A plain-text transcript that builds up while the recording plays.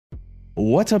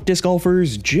What's up, disc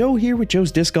golfers? Joe here with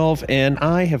Joe's Disc Golf, and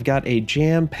I have got a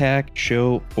jam-packed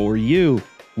show for you.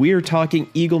 We are talking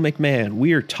Eagle McMahon.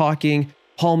 We are talking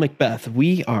Paul Macbeth.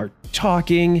 We are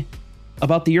talking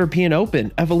about the European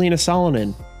Open, Evelina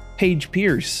Salonen, Paige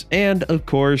Pierce, and of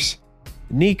course,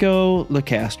 Nico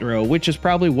Locastro, which is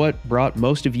probably what brought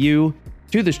most of you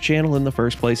to this channel in the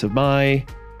first place of my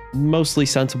mostly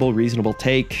sensible, reasonable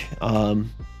take.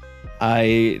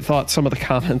 I thought some of the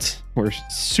comments were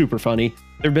super funny.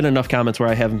 There have been enough comments where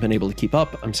I haven't been able to keep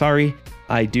up. I'm sorry.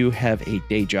 I do have a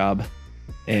day job,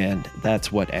 and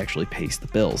that's what actually pays the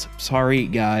bills. Sorry,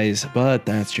 guys, but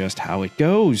that's just how it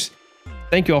goes.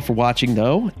 Thank you all for watching,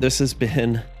 though. This has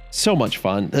been so much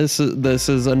fun. This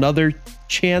is another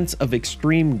chance of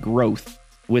extreme growth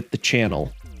with the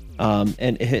channel,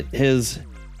 and it has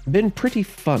been pretty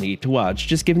funny to watch.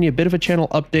 Just giving you a bit of a channel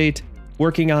update.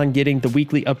 Working on getting the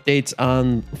weekly updates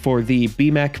on for the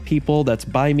BMAC people. That's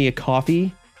Buy Me a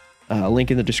Coffee. Link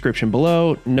in the description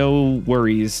below. No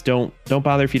worries. Don't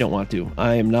bother if you don't want to.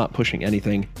 I am not pushing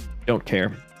anything. Don't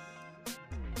care.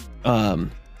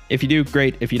 If you do,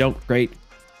 great. If you don't, great.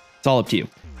 It's all up to you.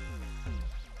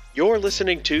 You're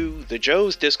listening to the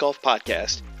Joe's Disc Golf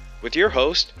Podcast with your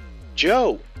host,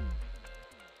 Joe.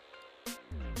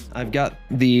 I've got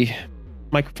the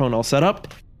microphone all set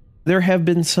up. There have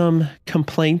been some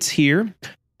complaints here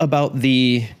about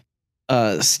the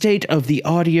state of the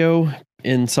audio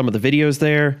in some of the videos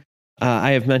there.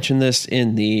 I have mentioned this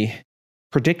in the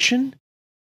prediction.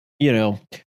 Some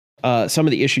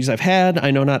of the issues I've had. I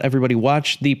know not everybody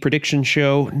watched the prediction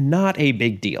show. Not a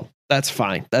big deal. That's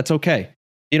fine. That's okay.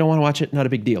 You don't want to watch it? Not a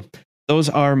big deal. Those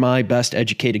are my best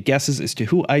educated guesses as to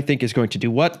who I think is going to do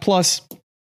what. Plus,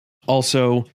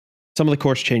 also, some of the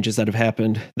course changes that have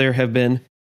happened. There have been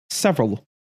several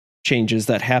changes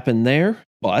that happen there,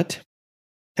 but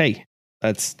hey,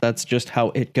 that's just how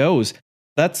it goes.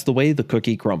 That's the way the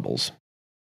cookie crumbles,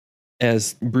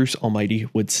 as Bruce Almighty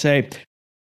would say.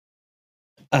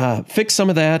 Fix some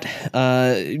of that.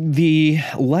 The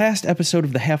last episode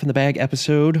of the Half in the Bag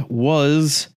episode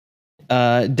was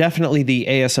definitely the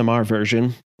ASMR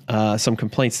version. Some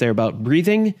complaints there about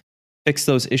breathing. Fix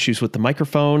those issues with the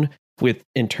microphone,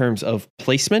 in terms of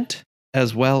placement,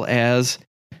 as well as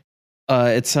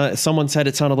someone said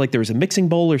it sounded like there was a mixing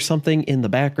bowl or something in the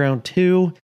background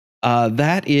too.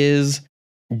 That is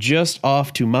just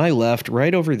off to my left,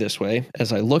 right over this way.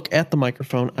 As I look at the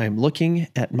microphone, I'm looking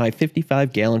at my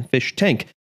 55-gallon fish tank.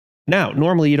 Now,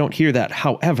 normally you don't hear that.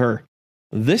 However,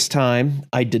 this time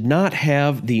I did not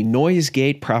have the noise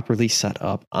gate properly set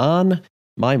up on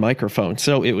my microphone.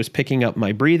 So it was picking up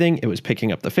my breathing. It was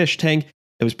picking up the fish tank.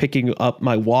 It was picking up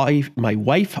my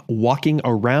wife walking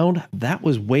around. That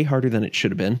was way harder than it should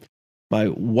have been. My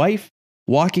wife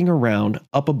walking around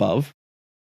up above.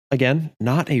 Again,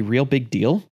 not a real big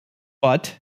deal,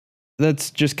 but that's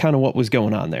just kind of what was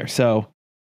going on there. So,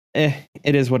 it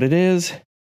is what it is.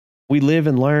 We live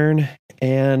and learn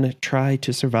and try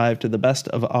to survive to the best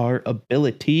of our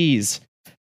abilities.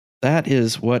 That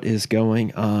is what is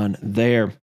going on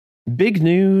there. Big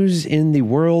news in the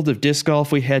world of disc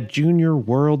golf. We had Junior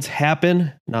Worlds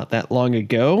happen not that long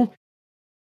ago.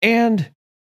 And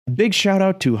big shout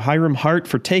out to Hiram Hart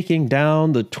for taking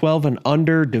down the 12 and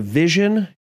under division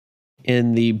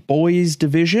in the boys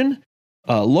division.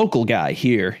 Local guy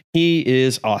here. He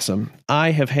is awesome.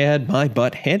 I have had my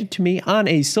butt handed to me on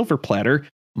a silver platter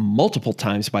multiple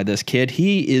times by this kid.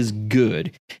 He is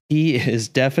good. He is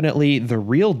definitely the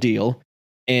real deal.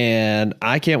 And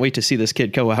I can't wait to see this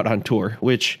kid go out on tour,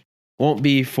 which won't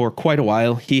be for quite a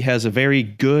while. He has a very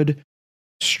good,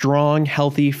 strong,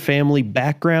 healthy family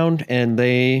background, and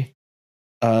they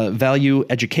value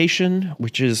education,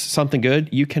 which is something good.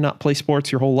 You cannot play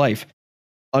sports your whole life.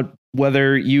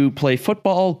 Whether you play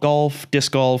football, golf,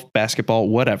 disc golf, basketball,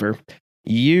 whatever,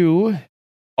 you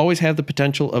always have the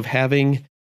potential of having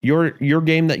your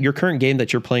current game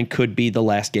that you're playing could be the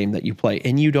last game that you play,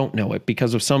 and you don't know it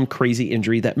because of some crazy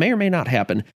injury that may or may not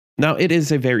happen. Now, it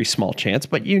is a very small chance,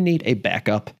 but you need a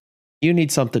backup. You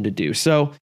need something to do.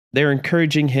 So they're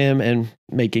encouraging him and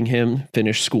making him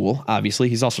finish school. Obviously,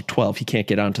 he's also 12. He can't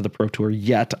get onto the Pro Tour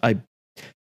yet. I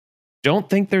don't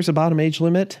think there's a bottom age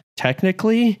limit,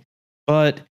 technically,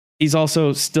 but he's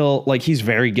also still, he's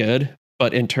very good,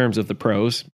 but in terms of the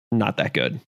pros, not that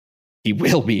good. He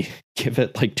will be. Give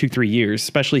it 2-3 years,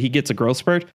 especially he gets a growth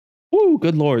spurt. Woo,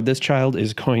 good Lord, this child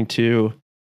is going to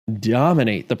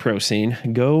dominate the pro scene.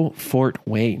 Go Fort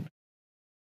Wayne.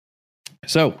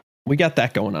 So we got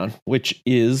that going on, which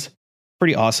is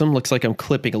pretty awesome. Looks like I'm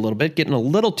clipping a little bit, getting a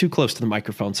little too close to the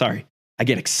microphone. Sorry. I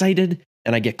get excited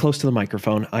and I get close to the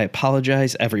microphone. I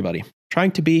apologize, everybody.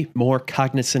 trying to be more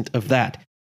cognizant of that.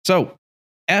 So,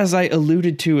 as I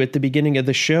alluded to at the beginning of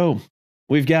the show,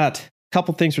 we've got a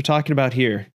couple things we're talking about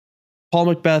here. Paul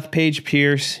Macbeth, Paige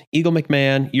Pierce, Eagle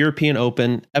McMahon, European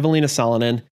Open, Evelina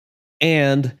Salonen,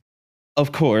 and,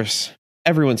 of course,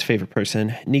 everyone's favorite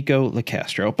person, Nico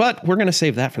Lacastro. But we're going to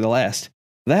save that for the last.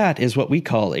 That is what we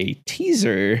call a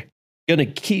teaser. Going to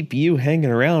keep you hanging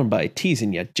around by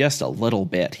teasing you just a little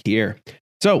bit here.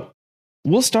 So,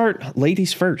 we'll start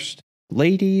ladies first.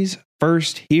 Ladies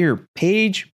first here.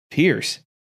 Paige Pierce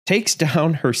takes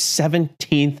down her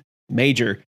 17th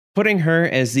major, putting her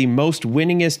as the most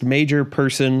winningest major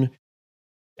person,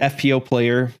 FPO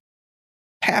player,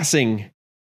 passing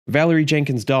Valerie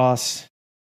Jenkins Doss,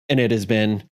 and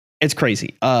it's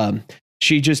crazy.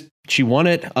 She won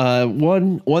it.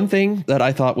 One thing that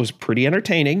I thought was pretty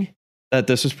entertaining, that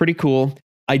this was pretty cool.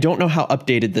 I don't know how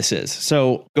updated this is.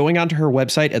 So going onto her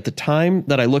website at the time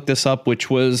that I looked this up, which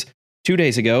was 2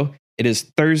 days ago, it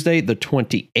is Thursday, the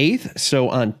 28th. So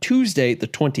on Tuesday, the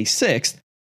 26th,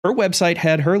 her website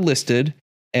had her listed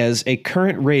as a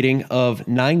current rating of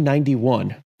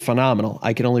 991. Phenomenal.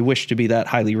 I can only wish to be that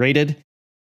highly rated.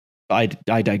 I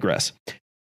digress.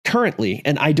 Currently,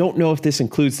 and I don't know if this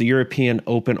includes the European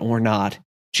Open or not,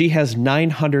 she has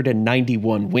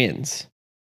 991 wins.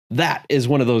 That is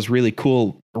one of those really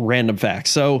cool random facts.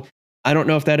 So I don't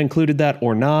know if that included that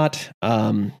or not.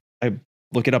 I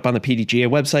look it up on the PDGA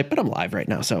website, but I'm live right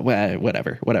now, so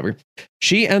whatever.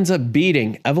 She ends up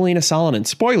beating Evelina Salonen.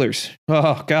 Spoilers.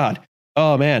 Oh, God.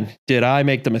 Oh, man. Did I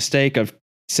make the mistake of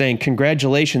saying,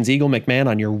 congratulations, Eagle McMahon,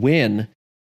 on your win?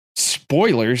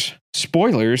 Spoilers.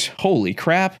 Holy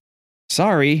crap.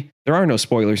 Sorry. There are no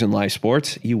spoilers in live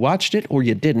sports. You watched it or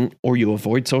you didn't, or you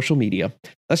avoid social media.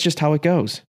 That's just how it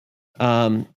goes.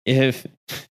 That's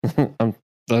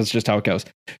just how it goes.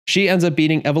 She ends up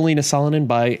beating Evelina Salonen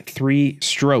by 3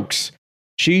 strokes.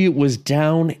 She was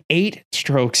down 8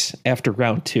 strokes after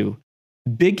round 2.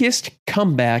 Biggest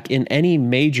comeback in any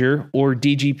major or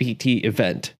DGPT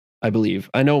event, I believe.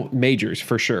 I know majors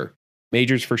for sure.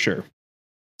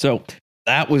 So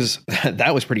that was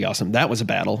pretty awesome. That was a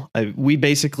battle. We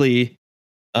basically,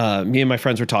 me and my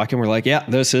friends were talking. We're like, yeah,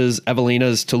 this is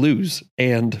Evelina's to lose.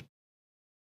 And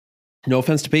no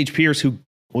offense to Paige Pierce, who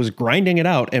was grinding it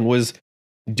out and was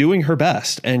doing her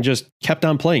best and just kept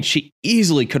on playing. She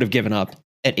easily could have given up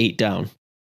at 8 down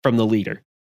from the leader.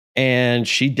 And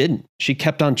she didn't. She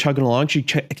kept on chugging along. She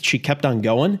kept on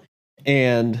going.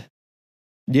 And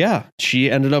yeah,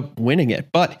 she ended up winning it.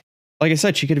 But like I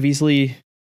said, she could have easily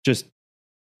just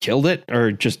killed it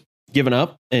or just given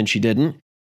up, and she didn't.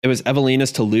 It was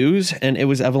Evelina's to lose, and it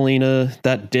was Evelina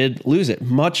that did lose it,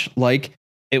 much like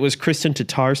it was Kristen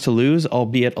Tatar's to lose,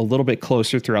 albeit a little bit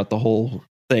closer throughout the whole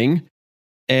thing.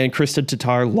 And Kristen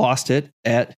Tatar lost it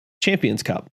at Champions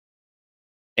Cup.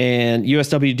 And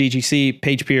USWDGC,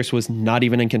 Paige Pierce was not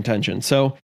even in contention.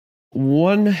 So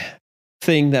one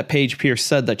thing that Paige Pierce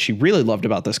said that she really loved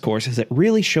about this course is it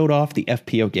really showed off the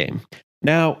FPO game.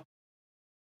 Now,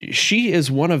 she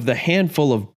is one of the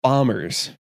handful of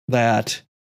bombers that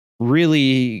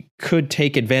really could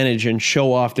take advantage and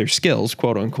show off their skills,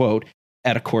 quote unquote,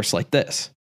 at a course like this.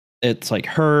 It's like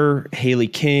her, Haley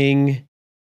King,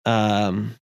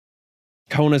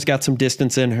 Kona's got some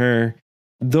distance in her.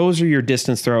 Those are your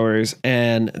distance throwers,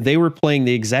 and they were playing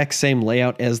the exact same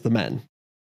layout as the men.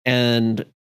 And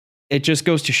it just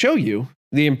goes to show you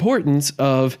the importance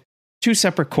of 2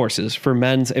 separate courses for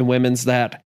men's and women's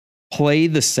that play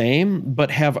the same,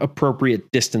 but have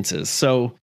appropriate distances.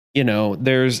 So,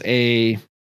 if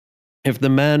the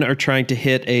men are trying to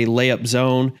hit a layup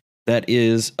zone that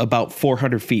is about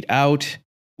 400 feet out,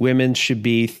 women should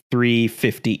be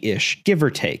 350-ish, give or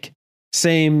take.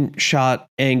 Same shot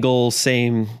angle,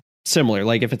 similar.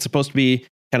 Like if it's supposed to be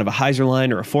kind of a hyzer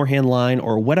line or a forehand line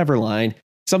or whatever line,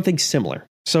 something similar,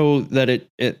 so that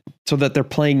so that they're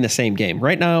playing the same game.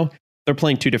 Right now, they're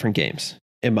playing 2 different games,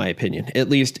 in my opinion, at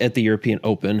least at the European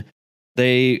Open.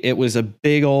 It was a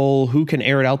big ol' who can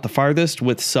air it out the farthest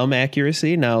with some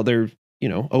accuracy. Now they're,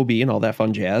 OB and all that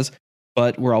fun jazz,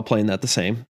 but we're all playing that the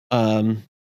same.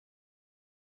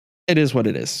 It is what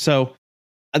it is. So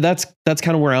that's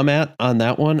kind of where I'm at on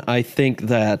that one. I think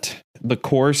that the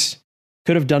course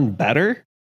could have done better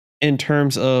in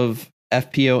terms of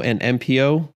FPO and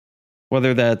MPO,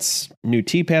 whether that's new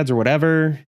tee pads or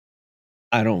whatever.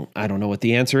 I don't know what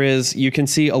the answer is. You can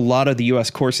see a lot of the US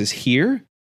courses here.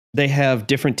 They have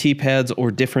different tee pads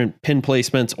or different pin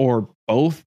placements or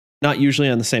both, not usually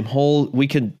on the same hole.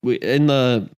 In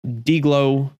the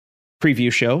D-Glow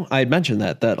preview show, I had mentioned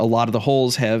that a lot of the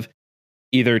holes have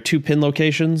either 2 pin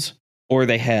locations or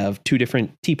they have 2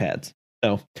 different tee pads.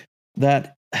 So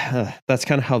that that's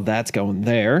kind of how that's going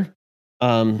there.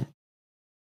 But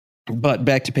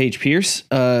back to Paige Pierce.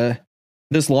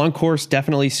 This long course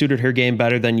definitely suited her game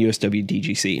better than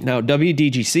USWDGC. Now,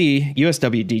 USWDGC,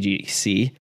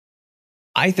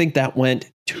 I think that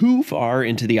went too far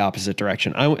into the opposite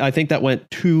direction. I think that went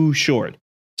too short.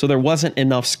 So there wasn't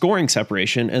enough scoring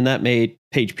separation, and that made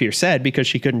Paige Pierce sad because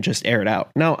she couldn't just air it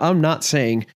out. Now, I'm not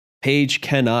saying Paige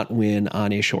cannot win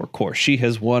on a short course. She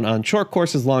has won on short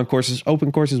courses, long courses,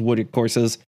 open courses, wooded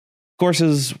courses,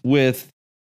 courses with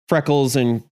freckles,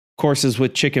 and courses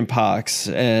with chicken pox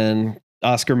and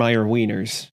Oscar Mayer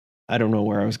wieners. I don't know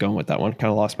where I was going with that one.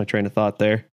 Kind of lost my train of thought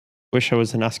there. Wish I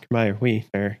was an Oscar Mayer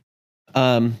wiener.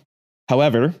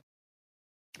 However,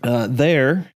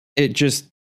 there, it just,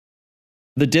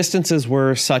 the distances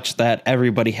were such that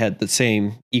everybody had the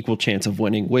same equal chance of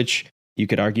winning, which you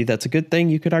could argue that's a good thing.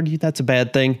 You could argue that's a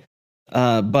bad thing.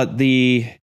 But the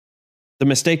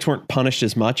mistakes weren't punished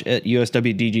as much at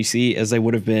USWDGC as they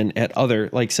would have been at other,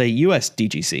 like, say,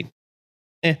 USDGC.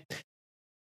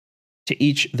 To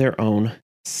each their own.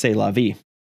 C'est la vie.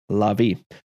 La vie.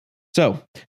 So,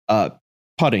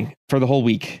 putting for the whole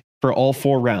week, for all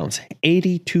 4 rounds,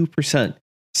 82%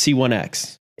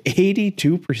 C1X.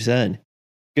 82%.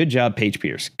 Good job, Paige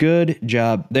Pierce. Good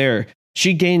job there.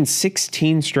 She gained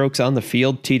 16 strokes on the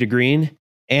field, tee to green,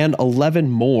 and 11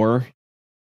 more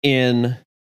in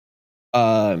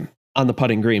on the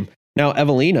putting green. Now,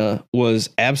 Evelina was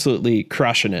absolutely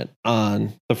crushing it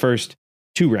on the first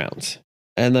 2 rounds.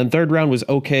 And then third round was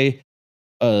okay.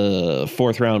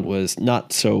 Fourth round was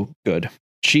not so good.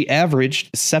 She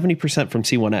averaged 70% from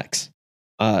C1X.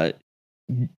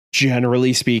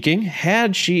 Generally speaking,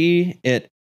 had she at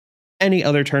any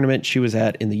other tournament she was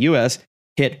at in the US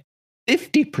hit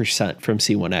 50% from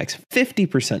C1X,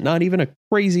 50%, not even a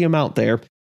crazy amount there,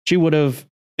 she would have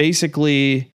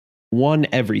basically won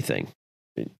everything,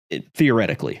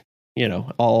 theoretically,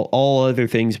 all other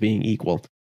things being equal.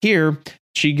 Here,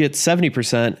 she gets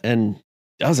 70% and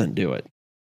doesn't do it.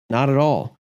 Not at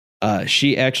all.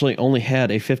 She actually only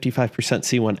had a 55%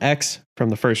 C1X from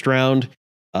the first round.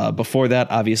 Before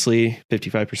that, obviously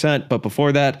 55%, but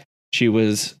before that, she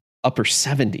was upper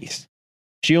 70s.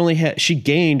 She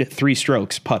gained 3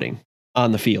 strokes putting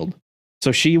on the field.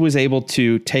 So she was able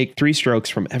to take 3 strokes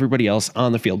from everybody else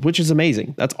on the field, which is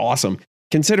amazing. That's awesome,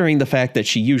 considering the fact that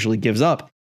she usually gives up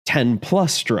 10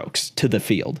 plus strokes to the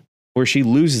field, where she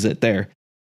loses it there.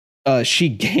 She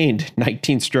gained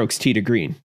 19 strokes tee to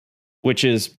green, which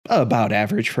is about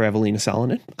average for Evelina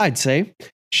Salonen, I'd say.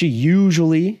 She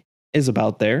usually is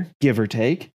about there, give or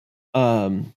take.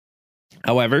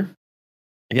 However,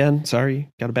 again, sorry,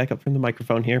 got to back up from the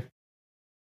microphone here.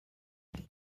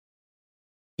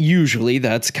 Usually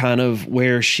that's kind of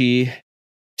where she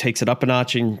takes it up a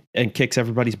notch and kicks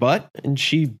everybody's butt, and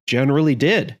she generally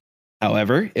did.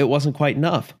 However, it wasn't quite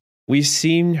enough. We've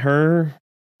seen her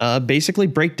basically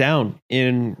break down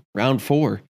in round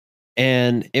 4.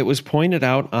 And it was pointed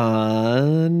out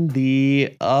on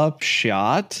the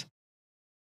Upshot.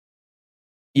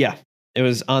 Yeah, it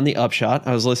was on the Upshot.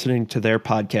 I was listening to their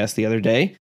podcast the other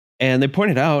day, and they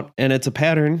pointed out, and it's a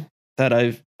pattern that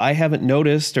I haven't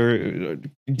noticed or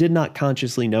did not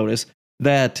consciously notice,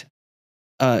 that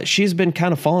she's been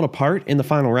kind of falling apart in the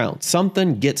final round.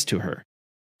 Something gets to her.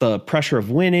 The pressure of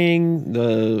winning,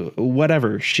 the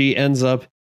whatever. She ends up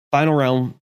final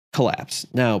round collapse.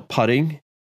 Now, putting,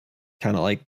 kind of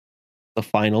like the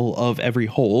final of every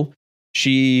hole,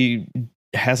 she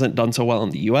hasn't done so well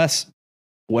in the US.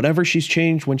 Whatever she's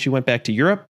changed when she went back to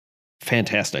Europe,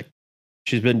 fantastic.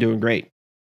 She's been doing great.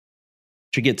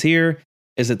 She gets here.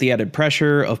 Is it the added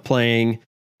pressure of playing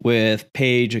with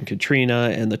Paige and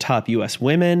Katrina and the top US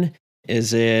women?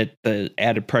 Is it the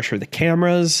added pressure of the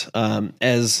cameras?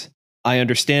 As I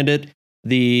understand it,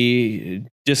 the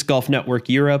Disc Golf Network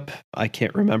Europe, I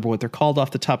can't remember what they're called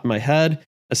off the top of my head.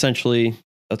 Essentially,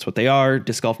 that's what they are.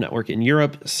 Disc Golf Network in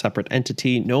Europe, separate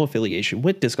entity, no affiliation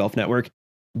with Disc Golf Network.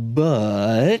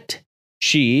 But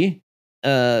she,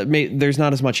 there's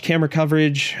not as much camera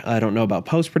coverage. I don't know about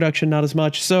post-production, not as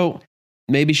much. So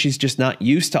maybe she's just not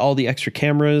used to all the extra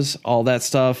cameras, all that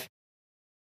stuff.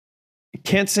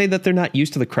 Can't say that they're not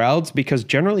used to the crowds, because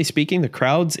generally speaking, the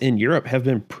crowds in Europe have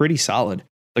been pretty solid.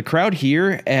 The crowd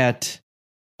here at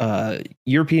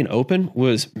European Open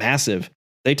was massive.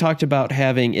 They talked about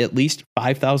having at least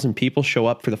 5,000 people show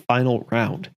up for the final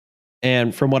round.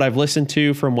 And from what I've listened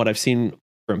to, from what I've seen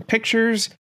from pictures,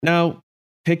 now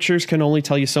pictures can only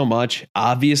tell you so much.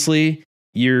 Obviously,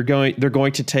 they're going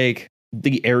to take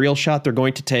the aerial shot they're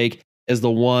going to take is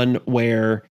the one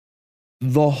where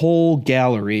the whole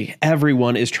gallery,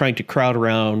 everyone is trying to crowd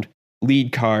around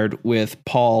lead card with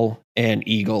Paul and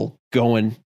Eagle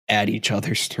going at each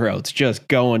other's throats, just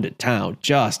going to town,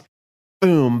 just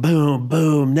boom, boom,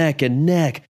 boom, neck and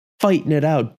neck, fighting it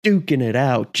out, duking it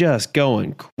out, just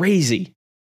going crazy.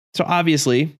 So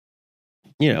obviously,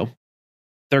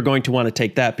 they're going to want to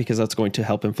take that because that's going to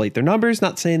help inflate their numbers.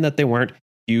 Not saying that they weren't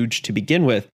huge to begin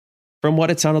with. From what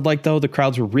it sounded like, though, the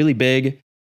crowds were really big.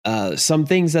 Some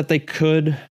things that they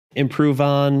could improve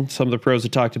on, some of the pros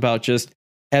have talked about just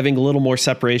having a little more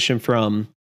separation from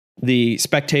the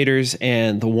spectators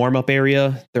and the warm-up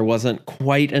area. There wasn't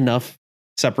quite enough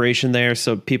separation there,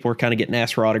 so people were kind of getting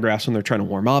asked for autographs when they're trying to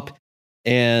warm up.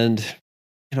 And,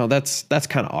 that's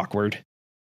kind of awkward.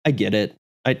 I get it.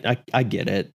 I get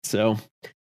it. So,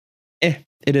 it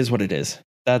is what it is.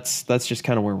 That's just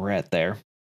kind of where we're at there.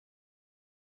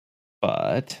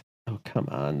 But, oh, come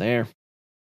on there.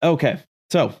 Okay,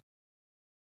 so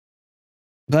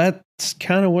that's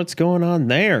kind of what's going on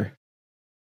there.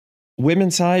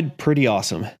 Women's side, pretty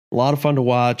awesome. A lot of fun to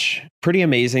watch. Pretty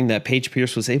amazing that Paige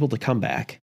Pierce was able to come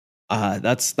back.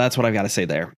 That's what I've got to say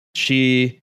there.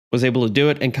 She was able to do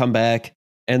it and come back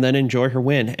and then enjoy her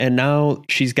win. And now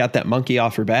she's got that monkey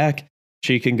off her back.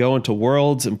 She can go into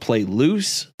Worlds and play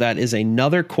loose. That is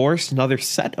another course, another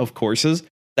set of courses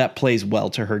that plays well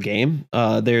to her game.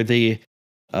 They're the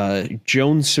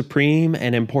Jones Supreme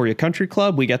and Emporia Country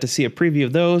Club. We got to see a preview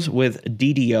of those with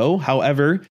DDO.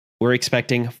 However, we're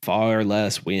expecting far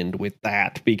less wind with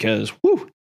that because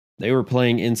they were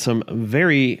playing in some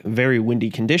very, very windy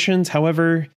conditions.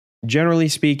 However, generally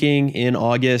speaking, in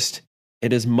August,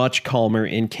 it is much calmer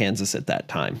in Kansas at that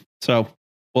time. So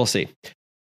we'll see.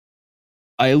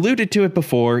 I alluded to it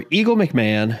before. Eagle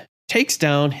McMahon takes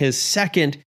down his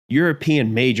second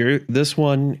European major. This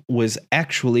one was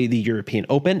actually the European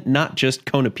Open, not just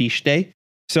Konopiste.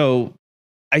 So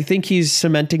I think he's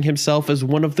cementing himself as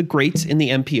one of the greats in the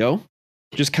MPO,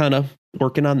 just kind of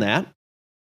working on that,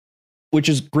 which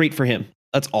is great for him.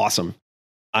 That's awesome.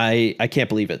 I can't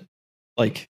believe it.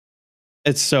 Like,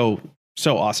 it's so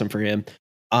awesome for him.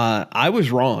 I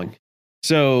was wrong.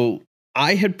 So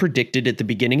I had predicted at the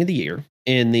beginning of the year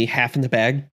in the Half in the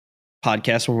Bag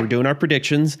podcast when we're doing our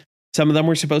predictions, some of them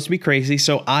were supposed to be crazy.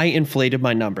 So I inflated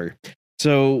my number.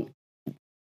 So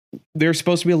they're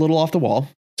supposed to be a little off the wall.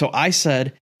 So I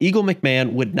said Eagle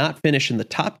McMahon would not finish in the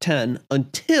top 10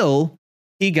 until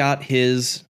he got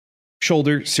his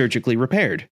shoulder surgically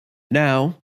repaired.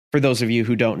 Now, for those of you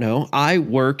who don't know, I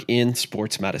work in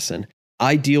sports medicine.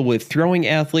 I deal with throwing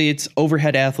athletes,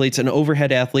 overhead athletes. An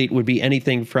overhead athlete would be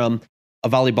anything from a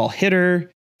volleyball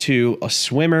hitter to a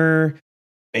swimmer,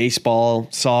 baseball,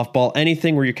 softball,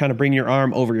 anything where you kind of bring your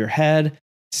arm over your head,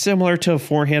 similar to a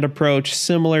forehand approach,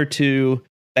 similar to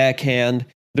backhand.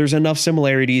 There's enough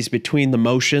similarities between the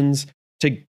motions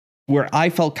to where I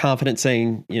felt confident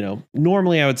saying,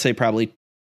 normally I would say probably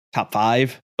top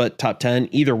 5, but top 10.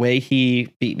 Either way,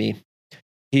 he beat me.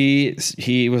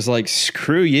 He was like,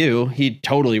 screw you. He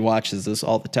totally watches this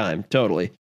all the time.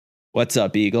 Totally. What's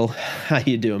up, Eagle? How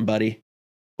you doing, buddy?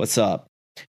 What's up?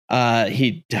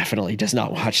 He definitely does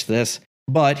not watch this,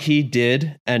 but he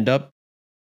did end up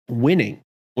winning,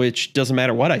 which doesn't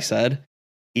matter what I said.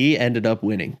 He ended up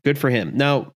winning. Good for him.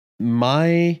 Now,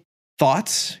 my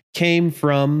thoughts came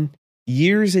from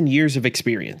years and years of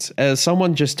experience. As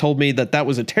someone just told me that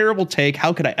was a terrible take.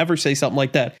 How could I ever say something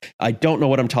like that? I don't know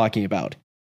what I'm talking about.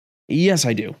 Yes,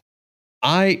 I do.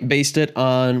 I based it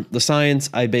on the science.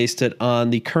 I based it on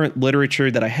the current literature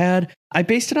that I had. I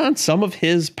based it on some of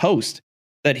his posts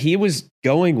that he was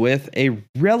going with a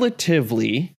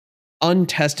relatively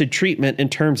untested treatment in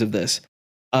terms of this.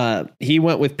 He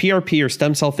went with PRP or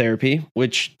stem cell therapy,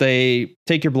 which they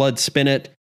take your blood, spin it,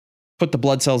 put the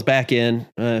blood cells back in.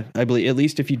 I believe, at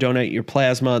least if you donate your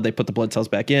plasma, they put the blood cells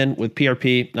back in. With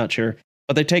PRP, not sure,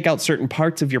 but they take out certain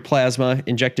parts of your plasma,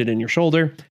 inject it in your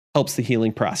shoulder, helps the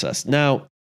healing process. Now,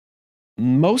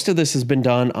 most of this has been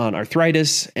done on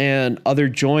arthritis and other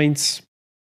joints.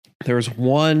 There's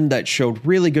one that showed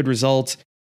really good results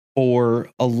for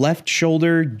a left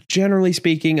shoulder. Generally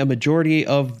speaking, a majority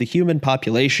of the human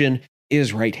population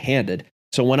is right-handed.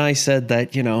 So when I said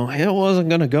that, it wasn't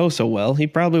going to go so well, he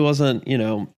probably wasn't,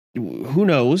 who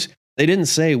knows? They didn't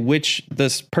say which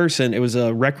this person, it was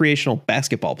a recreational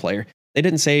basketball player. They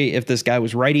didn't say if this guy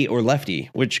was righty or lefty,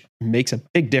 which makes a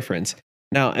big difference.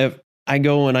 Now, if I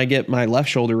go and I get my left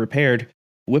shoulder repaired,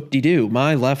 whoop-de-doo,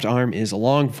 my left arm is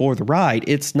along for the ride.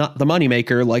 It's not the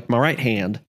moneymaker like my right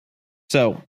hand.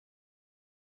 So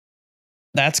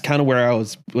that's kind of where I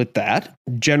was with that.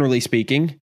 Generally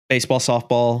speaking, baseball,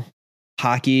 softball,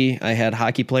 hockey. I had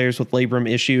hockey players with labrum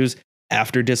issues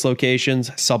after dislocations,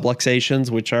 subluxations,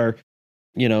 which are,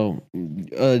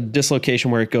 a dislocation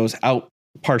where it goes out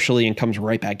partially and comes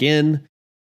right back in.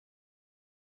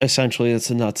 Essentially,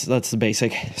 that's the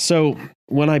basic. So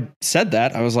when I said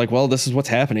that, I was like, well, this is what's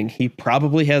happening. He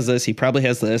probably has this. He probably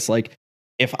has this. Like,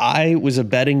 if I was a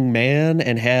betting man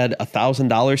and had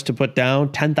 $1,000 to put down,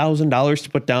 $10,000 to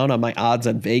put down on my odds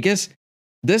on Vegas,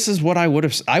 this is what I would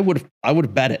have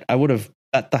bet it. I would have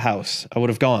bet the house. I would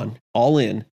have gone all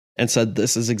in and said,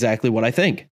 this is exactly what I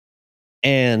think.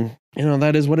 And,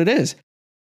 that is what it is.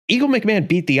 Eagle McMahon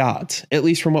beat the odds, at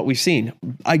least from what we've seen.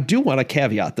 I do want to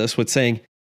caveat this with saying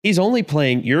he's only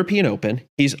playing European Open,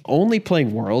 he's only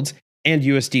playing Worlds and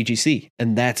USDGC,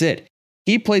 and that's it.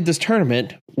 He played this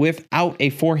tournament without a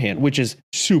forehand, which is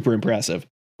super impressive.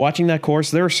 Watching that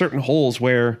course, there are certain holes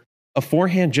where a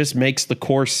forehand just makes the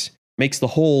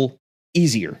hole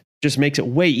easier, just makes it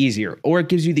way easier, or it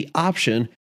gives you the option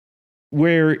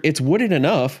where it's wooded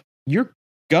enough, you're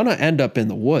gonna end up in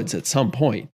the woods at some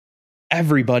point.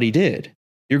 Everybody did.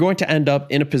 You're going to end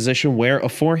up in a position where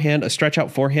a stretch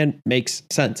out forehand makes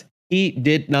sense. He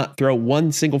did not throw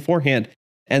one single forehand.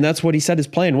 And that's what he said his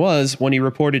plan was when he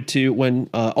reported when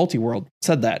Ultiworld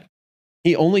said that.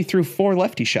 He only threw 4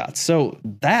 lefty shots. So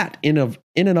that in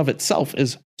and of itself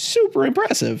is super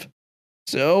impressive.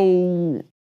 So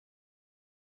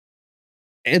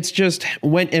it's just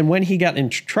when he got in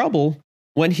trouble,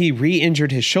 when he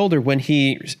re-injured his shoulder, when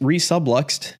he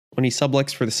subluxed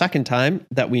for the second time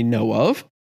that we know of,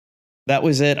 that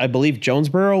was it. I believe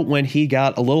Jonesboro, when he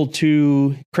got a little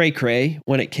too cray-cray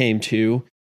when it came to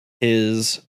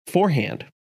his forehand.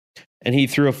 And he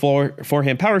threw a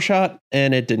forehand power shot,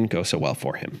 and it didn't go so well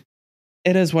for him.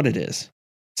 It is what it is.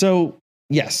 So,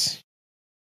 yes,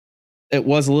 it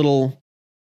was a little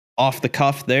off the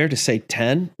cuff there to say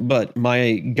 10, but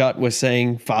my gut was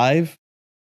saying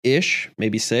 5-ish,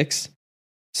 maybe 6.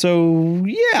 So,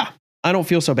 yeah, I don't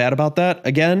feel so bad about that.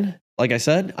 Again, like I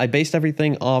said, I based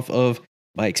everything off of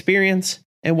my experience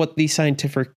and what the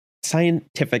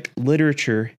scientific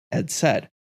literature had said.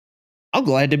 I'm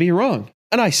glad to be wrong.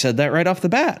 And I said that right off the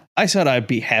bat. I said I'd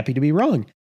be happy to be wrong.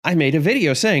 I made a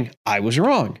video saying I was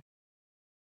wrong.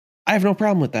 I have no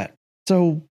problem with that.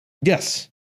 So, yes,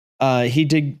 he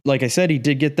did, like I said, he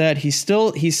did get that. He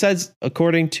says,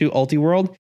 according to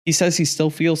Ultiworld, he says he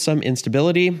still feels some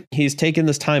instability. He's taken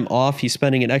this time off. He's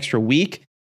spending an extra week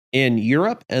in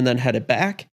Europe and then headed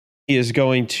back. He is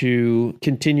going to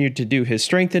continue to do his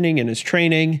strengthening and his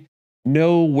training.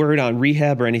 No word on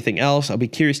rehab or anything else. I'll be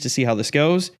curious to see how this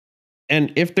goes.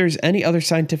 And if there's any other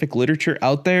scientific literature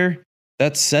out there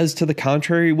that says to the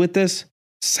contrary with this,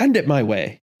 send it my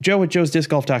way. Joe at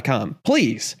joesdiscgolf.com.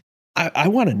 Please. I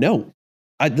want to know.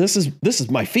 This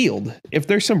is my field. If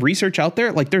there's some research out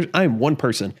there, I'm one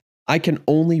person. I can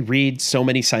only read so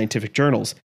many scientific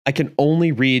journals. I can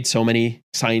only read so many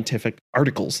scientific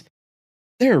articles.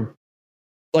 They're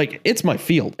it's my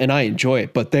field and I enjoy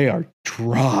it, but they are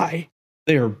dry.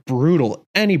 They are brutal.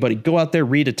 Anybody go out there,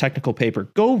 read a technical paper.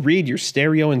 Go read your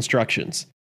stereo instructions.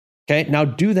 Okay. Now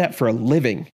do that for a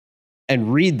living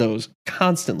and read those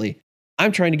constantly.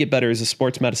 I'm trying to get better as a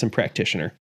sports medicine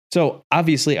practitioner. So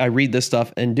obviously I read this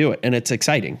stuff and do it, and it's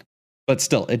exciting, but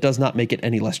still, it does not make it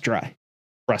any less dry.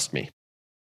 Trust me.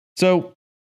 So,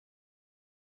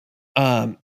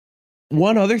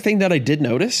 one other thing that I did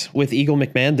notice with Eagle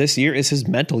McMahon this year is his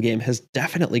mental game has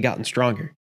definitely gotten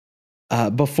stronger.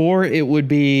 Before it would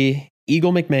be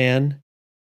Eagle McMahon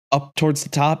up towards the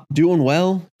top, doing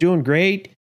well, doing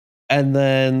great, and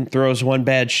then throws one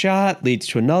bad shot, leads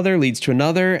to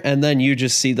another, and then you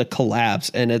just see the collapse,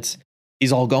 and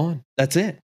he's all gone. That's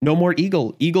it. No more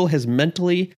Eagle. Eagle has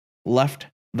mentally left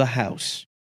the house.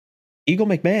 Eagle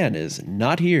McMahon is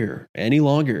not here any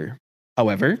longer.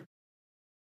 However,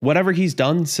 whatever he's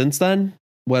done since then,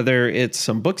 whether it's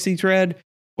some books he's read,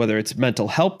 whether it's mental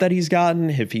help that he's gotten,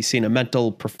 if he's seen a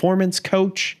mental performance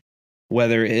coach,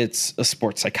 whether it's a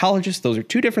sports psychologist, those are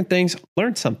two different things.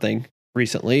 Learned something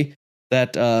recently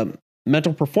that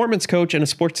mental performance coach and a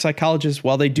sports psychologist,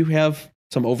 while they do have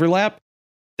some overlap,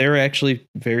 they're actually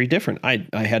very different. I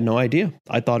had no idea.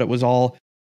 I thought it was all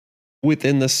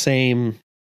within the same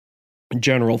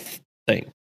general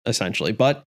thing, essentially.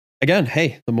 But again,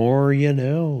 hey, the more you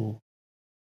know.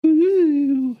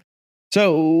 Woo-hoo.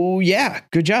 So, yeah,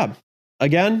 good job.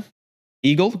 Again,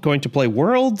 Eagle going to play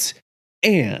Worlds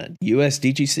and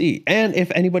USDGC. And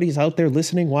if anybody's out there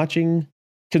listening, watching,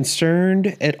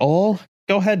 concerned at all,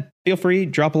 go ahead. Feel free.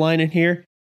 Drop a line in here.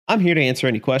 I'm here to answer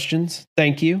any questions.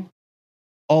 Thank you.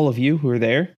 All of you who are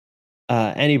there.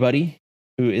 Anybody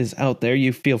who is out there,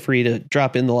 you feel free to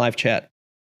drop in the live chat.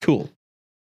 Cool.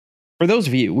 For those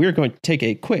of you, we're going to take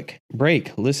a quick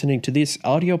break listening to this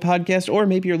audio podcast, or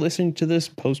maybe you're listening to this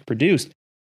post-produced.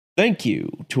 Thank you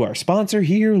to our sponsor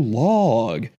here,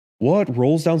 Log. What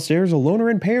rolls downstairs a loner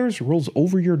in pairs rolls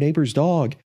over your neighbor's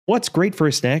dog. What's great for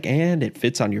a snack and it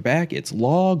fits on your back? It's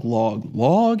Log, Log,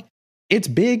 Log. It's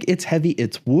big, it's heavy,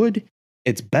 it's wood.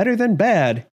 It's better than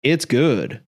bad. It's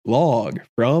good. Log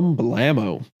from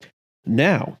Blammo.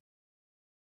 Now,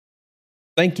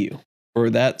 thank you for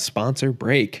that sponsor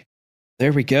break.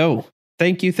 There we go.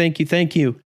 Thank you, thank you, thank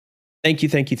you. Thank you,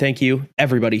 thank you, thank you,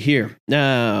 everybody here.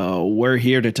 Now, we're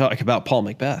here to talk about Paul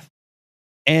McBeth.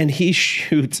 And he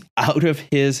shoots out of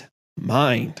his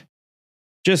mind.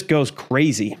 Just goes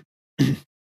crazy.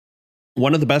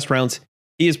 One of the best rounds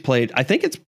he has played. I think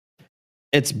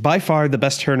it's by far the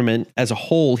best tournament as a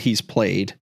whole he's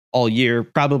played all year.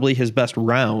 Probably his best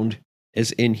round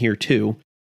is in here too.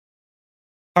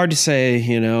 Hard to say,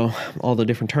 all the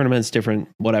different tournaments, different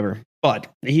whatever. But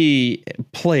he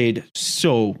played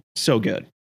so good.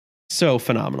 So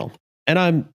phenomenal. And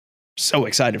I'm so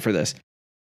excited for this.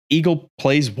 Eagle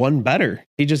plays one better.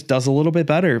 He just does a little bit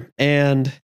better.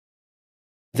 And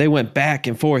they went back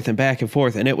and forth and back and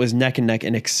forth. And it was neck and neck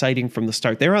and exciting from the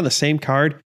start. They were on the same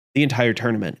card the entire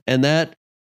tournament. And that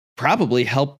probably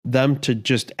helped them to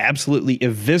just absolutely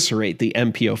eviscerate the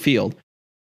MPO field.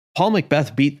 Paul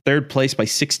McBeth beat third place by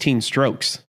 16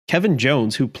 strokes. Kevin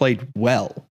Jones, who played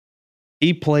well,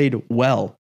 he played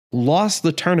well, lost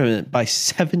the tournament by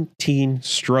 17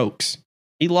 strokes.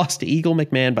 He lost to Eagle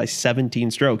McMahon by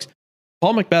 17 strokes.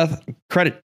 Paul McBeth,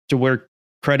 credit to where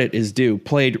credit is due,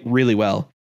 played really well.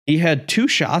 He had two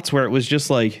shots where it was just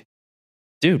like,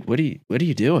 dude, what are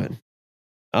you doing?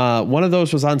 One of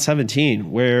those was on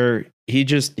 17 where he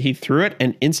threw it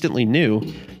and instantly knew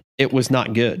it was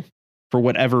not good for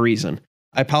whatever reason.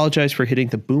 I apologize for hitting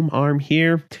the boom arm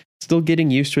here. Still getting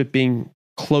used to it being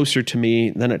closer to me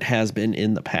than it has been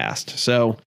in the past.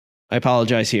 So I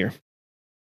apologize here.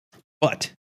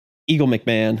 But Eagle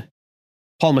McMahon,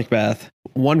 Paul McBeth,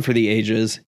 won for the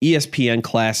ages, ESPN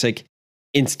Classic,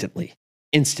 instantly.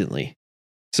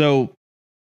 So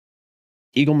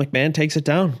Eagle McMahon takes it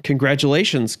down.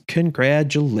 Congratulations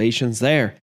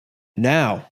there.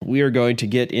 Now we are going to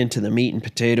get into the meat and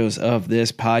potatoes of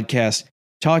this podcast,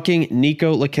 talking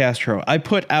Nico Locastro. I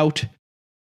put out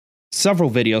several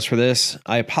videos for this.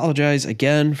 I apologize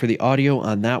again for the audio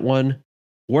on that one.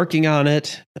 Working on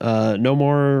it. No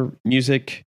more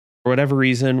music for whatever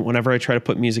reason. Whenever I try to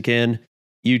put music in,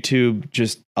 YouTube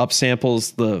just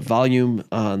upsamples the volume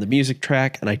on the music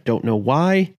track, and I don't know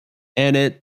why. And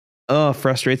it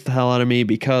frustrates the hell out of me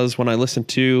because when I listen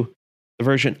to the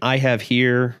version I have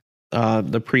here,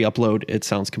 the pre-upload, it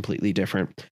sounds completely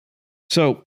different.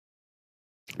 So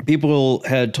people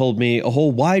had told me a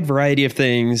whole wide variety of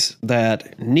things,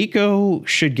 that Nico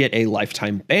should get a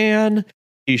lifetime ban.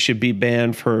 He should be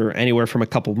banned for anywhere from a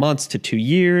couple months to 2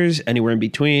 years, anywhere in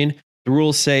between. The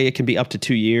rules say it can be up to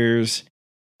 2 years.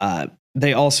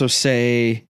 They also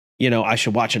say, I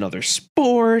should watch another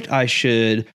sport. I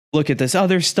should look at this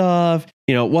other stuff.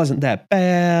 It wasn't that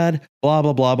bad. Blah,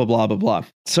 blah, blah, blah, blah, blah, blah.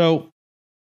 So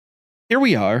here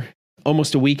we are,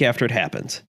 almost a week after it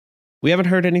happens. We haven't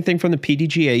heard anything from the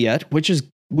PDGA yet, which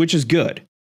is good.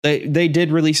 They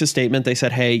did release a statement. They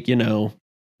said, hey,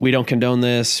 we don't condone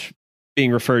this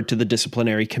being referred to the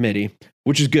disciplinary committee,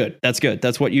 which is good. That's good.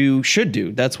 That's what you should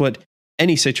do. That's what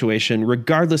any situation,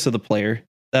 regardless of the player,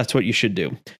 that's what you should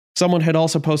do. Someone had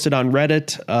also posted on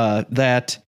Reddit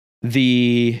that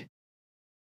the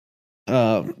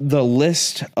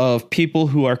list of people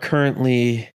who are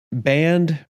currently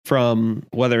banned from,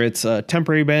 whether it's a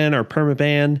temporary ban or perma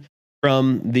ban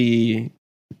from the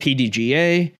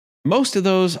PDGA, most of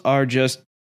those are just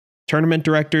tournament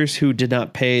directors who did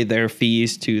not pay their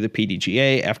fees to the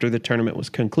PDGA after the tournament was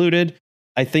concluded.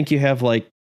 I think you have like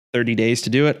 30 days to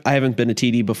do it. I haven't been a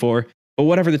TD before, but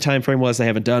whatever the time frame was, they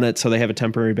haven't done it, so they have a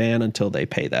temporary ban until they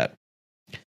pay that.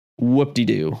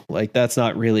 Whoop-de-doo. Like, that's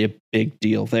not really a big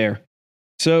deal there.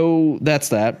 So that's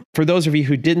that. For those of you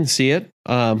who didn't see it,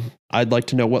 I'd like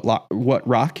to know what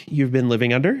rock you've been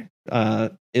living under.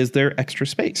 Is there extra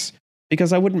space?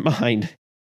 Because I wouldn't mind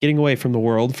getting away from the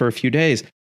world for a few days.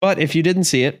 But if you didn't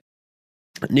see it,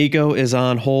 Nico is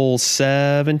on hole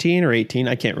 17 or 18.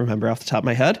 I can't remember off the top of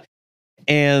my head.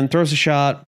 And throws a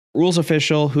shot. Rules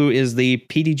official, who is the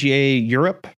PDGA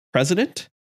Europe president,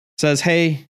 says,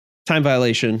 hey, time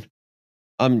violation.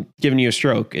 I'm giving you a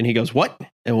stroke. And he goes, what?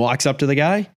 And walks up to the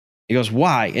guy. He goes,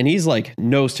 why? And he's like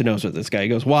nose to nose with this guy. He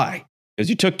goes, why? Because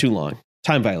you took too long.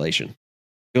 Time violation.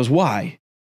 He goes, why?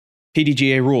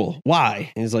 PDGA rule.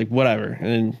 Why? And he's like, whatever.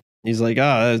 And he's like,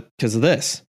 because of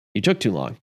this. You took too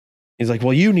long. He's like,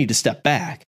 well, you need to step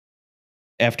back.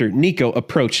 After Nico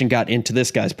approached and got into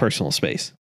this guy's personal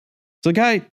space. So the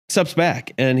guy steps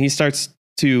back and he starts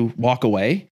to walk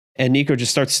away. And Nico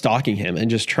just starts stalking him and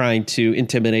just trying to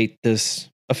intimidate this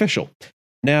official.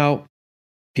 Now,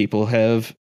 people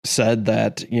have said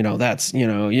that, that's,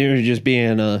 you're just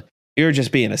being a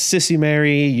sissy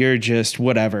Mary. You're just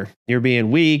whatever. You're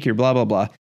being weak. You're blah, blah, blah.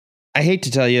 I hate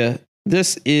to tell you,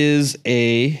 this is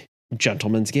a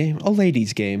gentleman's game, a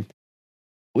ladies' game.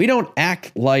 We don't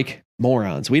act like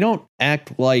morons. We don't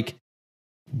act like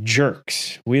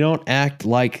jerks. We don't act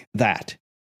like that.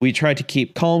 We try to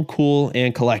keep calm, cool,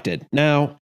 and collected.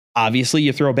 Now, obviously,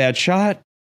 you throw a bad shot.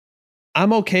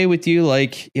 I'm okay with you,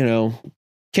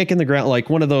 kicking the ground, like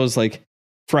one of those,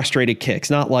 frustrated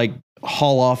kicks, not like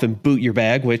haul off and boot your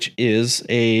bag, which is at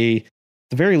the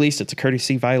very least, it's a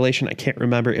courtesy violation. I can't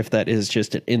remember if that is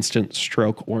just an instant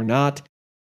stroke or not.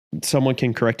 Someone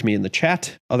can correct me in the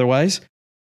chat. Otherwise,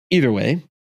 either way.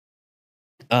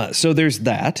 So there's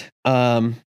that.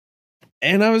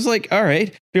 And I was like, all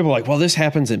right. People are like, well, this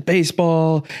happens in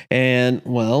baseball. And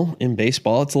well, in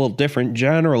baseball, it's a little different.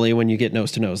 Generally, when you get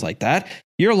nose to nose like that,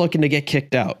 you're looking to get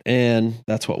kicked out. And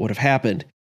that's what would have happened.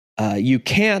 You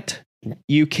can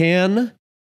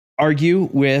argue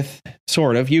with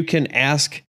you can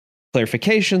ask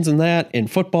clarifications and that in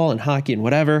football and hockey and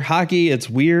whatever. Hockey,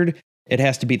 it's weird. It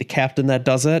has to be the captain that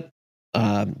does it.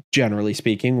 Generally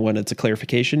speaking, when it's a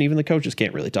clarification, even the coaches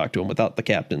can't really talk to him without the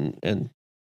captain, and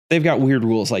they've got weird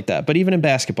rules like that. But even in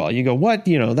basketball, you go, what?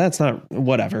 That's not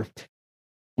whatever.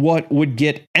 What would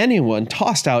get anyone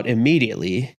tossed out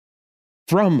immediately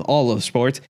from all of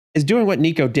sports is doing what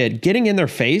Nico did, getting in their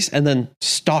face and then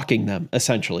stalking them,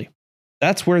 essentially.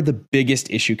 That's where the biggest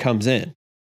issue comes in.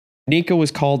 Nico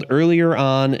was called earlier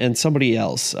on, and somebody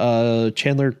else,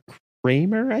 Chandler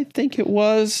Kramer, I think it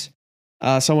was.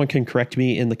 Someone can correct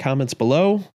me in the comments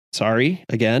below. Sorry,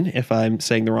 again, if I'm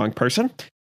saying the wrong person.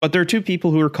 But there are two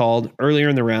people who were called earlier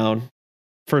in the round,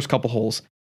 first couple holes.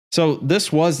 So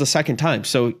this was the second time.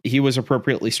 So he was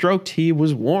appropriately stroked. He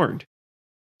was warned.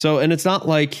 So, and it's not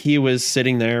like he was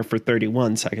sitting there for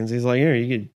 31 seconds. He's like,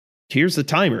 here's the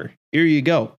timer. Here you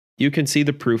go. You can see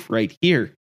the proof right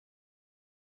here.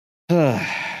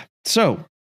 So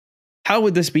how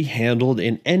would this be handled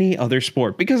in any other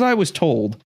sport? Because I was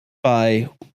told by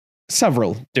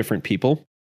several different people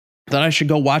that I should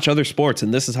go watch other sports,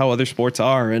 and this is how other sports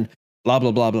are, and blah,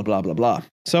 blah, blah, blah, blah, blah, blah.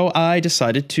 So I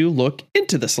decided to look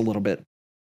into this a little bit.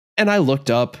 And I looked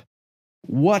up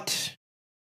what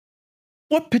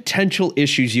potential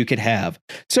issues you could have.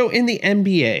 So in the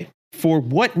NBA, for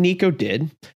what Nico did,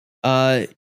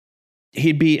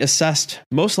 he'd be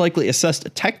most likely assessed a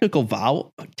technical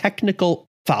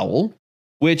foul,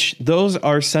 which those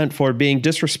are sent for being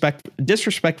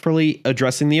disrespectfully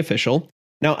addressing the official.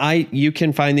 Now, you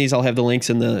can find these. I'll have the links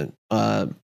in the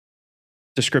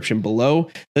description below.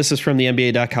 This is from the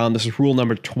NBA.com. This is rule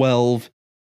number 12,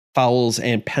 fouls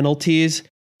and penalties.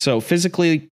 So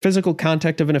physical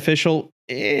contact of an official,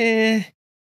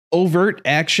 overt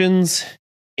actions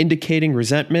indicating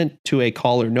resentment to a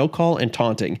call or no call, and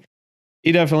taunting.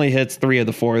 He definitely hits 3 of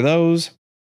the 4 of those.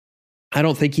 I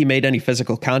don't think he made any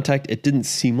physical contact. It didn't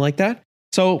seem like that.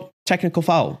 So technical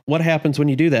foul. What happens when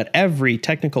you do that? Every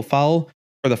technical foul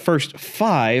for the first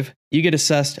 5, you get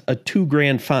assessed a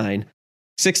 $2,000 fine.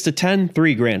 6 to 10,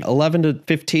 $3,000. 11 to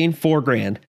 15,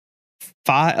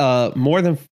 $4,000. More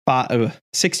than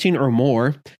 16 or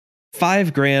more,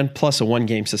 $5,000 plus a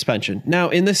 1-game suspension. Now,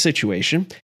 in this situation,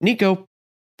 Nico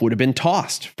would have been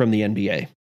tossed from the NBA.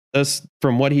 Thus,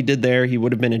 from what he did there, he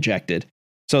would have been ejected.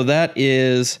 So that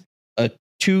is a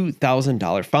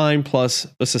 $2,000 fine plus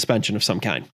a suspension of some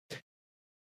kind.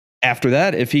 After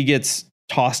that, if he gets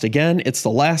tossed again, it's the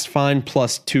last fine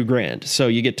plus $2,000. So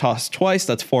you get tossed twice,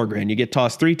 that's $4,000. You get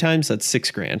tossed 3 times, that's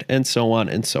 $6,000, and so on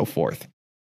and so forth.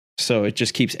 So it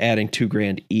just keeps adding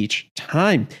 $2,000 each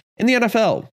time. In the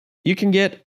NFL, you can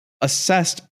get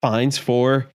assessed fines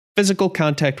for physical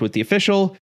contact with the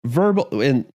official, verbal.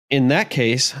 In that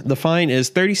case, the fine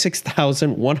is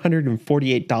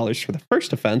 $36,148 for the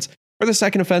first offense. For the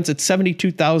second offense, it's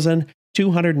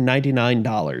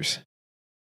 $72,299.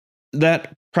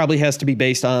 That probably has to be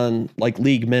based on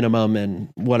league minimum and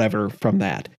whatever from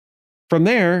that. From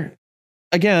there,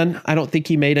 again, I don't think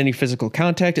he made any physical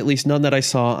contact, at least none that I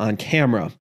saw on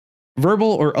camera.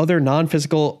 Verbal or other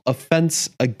non-physical offense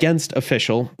against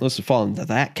official, those would fall into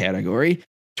that category.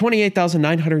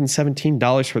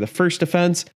 $28,917 for the first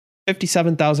offense,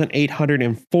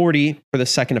 $57,840 for the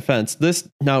second offense.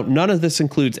 Now, none of this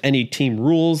includes any team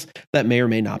rules that may or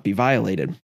may not be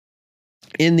violated.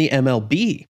 In the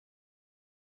MLB,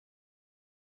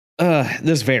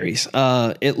 this varies.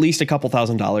 At least a couple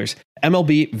 $1,000s.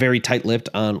 MLB, very tight-lipped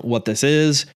on what this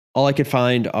is. All I could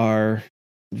find are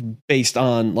based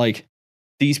on like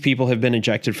these people have been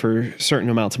ejected for certain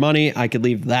amounts of money. I could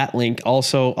leave that link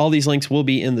also. All these links will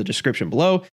be in the description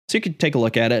below, so you could take a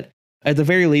look at it. At the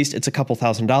very least, it's a couple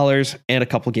 $1,000s and a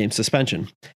couple game suspension.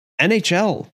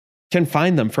 NHL can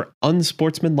fine them for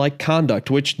unsportsmanlike conduct,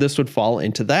 which this would fall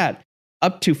into that.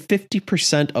 Up to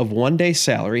 50% of 1 day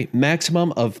salary,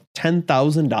 maximum of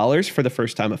 $10,000 for the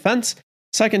first time offense,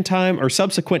 second time or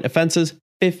subsequent offenses,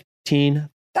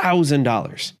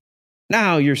 $15,000.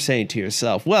 Now you're saying to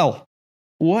yourself, well,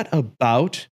 what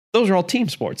about, those are all team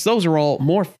sports. Those are all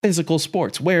more physical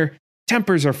sports where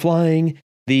tempers are flying.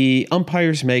 The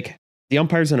umpires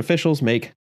and officials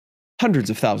make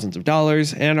hundreds of thousands of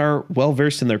dollars and are well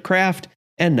versed in their craft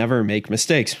and never make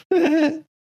mistakes.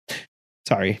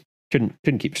 Sorry,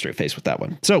 couldn't keep a straight face with that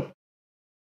one. So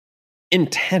in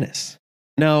tennis,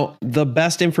 now the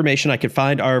best information I could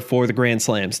find are for the Grand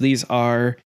Slams. These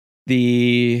are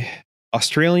the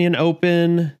Australian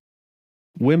Open,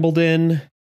 Wimbledon,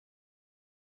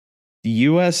 the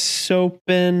US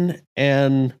Open,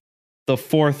 and the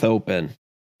Fourth Open.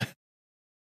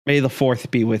 May the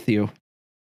fourth be with you.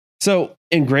 So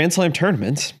in Grand Slam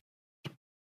tournaments,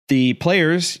 the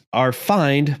players are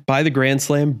fined by the Grand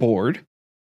Slam board,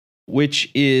 which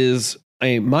is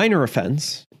a minor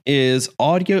offense, is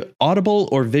audible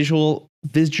or visual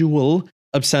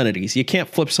obscenities. You can't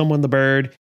flip someone the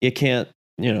bird. You can't,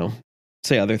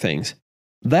 say other things.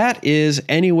 That is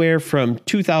anywhere from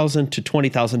 $2,000 to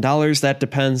 $20,000. That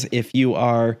depends if you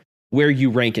are where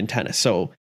you rank in tennis. So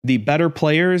the better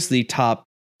players, the top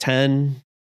 10,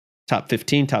 top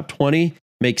 15, top 20,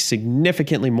 make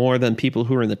significantly more than people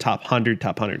who are in the top 100,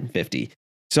 top 150.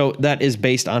 So that is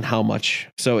based on how much.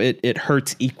 So it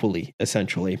hurts equally,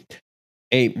 essentially.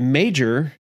 A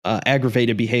major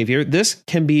aggravated behavior, this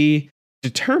can be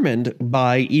determined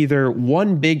by either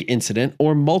one big incident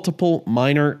or multiple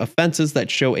minor offenses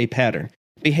that show a pattern.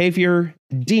 Behavior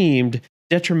deemed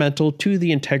detrimental to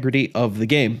the integrity of the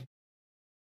game.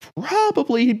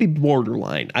 Probably he'd be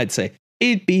borderline, I'd say.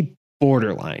 It'd be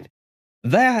borderline.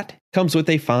 That comes with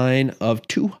a fine of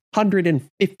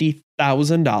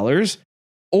 $250,000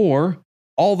 or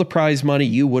all the prize money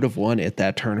you would have won at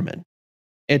that tournament.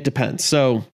 It depends.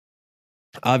 So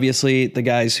obviously the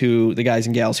guys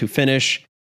and gals who finish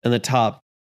in the top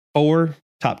 4,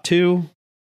 top 2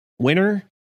 winner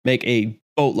make a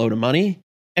boatload of money.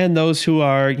 And those who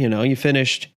are, you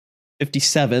finished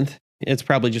 57th, it's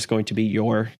probably just going to be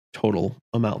your total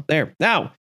amount there.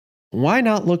 Now, why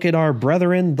not look at our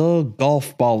brethren, the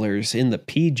golf ballers in the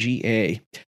PGA?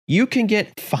 You can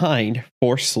get fined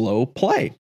for slow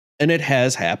play, and it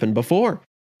has happened before.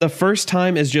 The first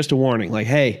time is just a warning, like,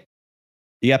 hey,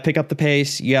 you got to pick up the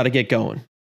pace, you got to get going.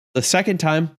 The second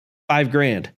time,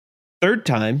 $5,000. Third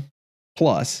time,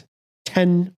 plus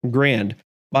 $10,000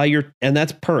 and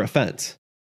that's per offense.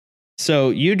 So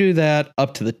you do that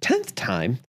up to the 10th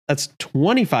time, that's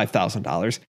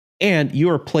 $25,000. And you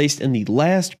are placed in the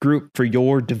last group for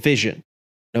your division.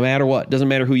 No matter what, doesn't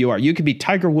matter who you are. You could be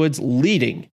Tiger Woods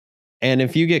leading. And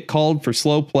if you get called for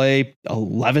slow play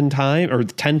 11 times or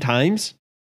 10 times,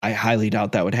 I highly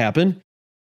doubt that would happen.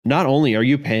 Not only are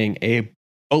you paying a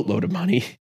boatload of money,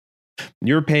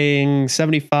 you're paying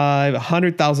 $75,000,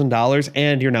 $100,000,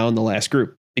 and you're now in the last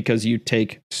group because you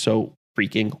take so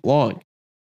freaking long.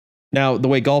 Now, the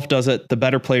way golf does it, the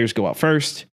better players go out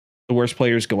first, the worst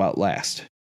players go out last.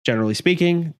 Generally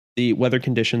speaking, the weather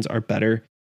conditions are better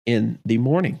in the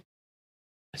morning.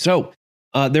 So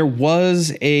there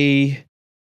was an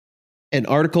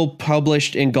article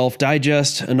published in Golf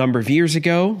Digest a number of years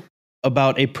ago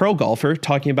about a pro golfer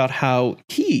talking about how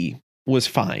he was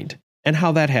fined and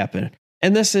how that happened.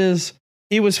 And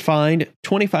he was fined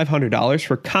 $2,500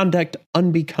 for conduct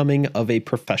unbecoming of a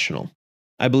professional.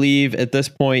 I believe at this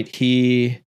point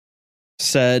he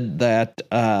said that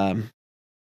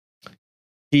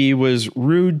he was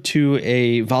rude to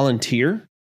a volunteer.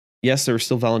 Yes, there were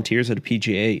still volunteers at a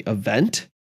PGA event.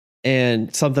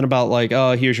 And something about like,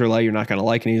 oh, here's your lie you're not going to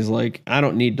like. And he's like, I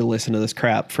don't need to listen to this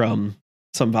crap from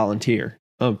some volunteer,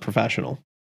 a professional.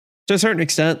 To a certain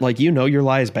extent, like, your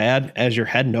lie is bad as you're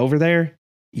heading over there.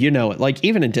 You know it. Like,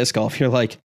 even in disc golf, you're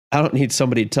like, I don't need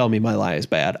somebody to tell me my lie is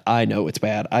bad. I know it's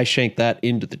bad. I shanked that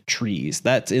into the trees.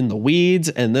 That's in the weeds,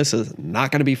 and this is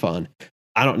not going to be fun.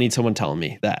 I don't need someone telling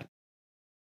me that.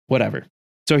 Whatever.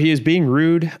 So he is being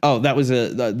rude. Oh, that was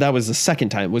the second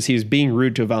time. He was being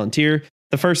rude to a volunteer.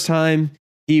 The first time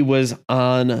he was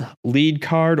on lead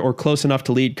card or close enough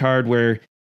to lead card where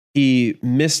he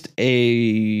missed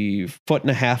a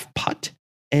 1.5 foot putt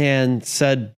and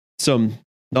said some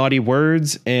naughty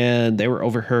words, and they were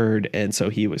overheard, and so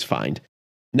he was fined.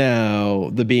 Now,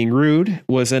 the being rude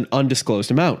was an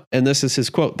undisclosed amount. And this is his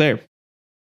quote there.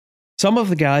 Some of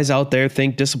the guys out there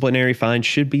think disciplinary fines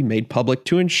should be made public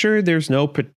to ensure there's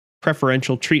no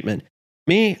preferential treatment.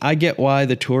 Me, I get why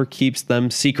the tour keeps them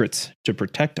secrets, to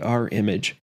protect our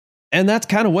image. And that's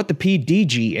kind of what the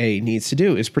PDGA needs to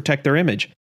do, is protect their image.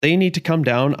 They need to come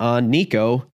down on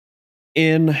Nico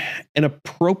in an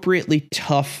appropriately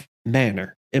tough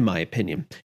manner, in my opinion.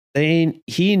 They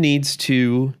just need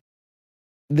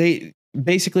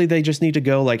to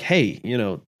go like,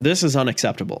 hey, this is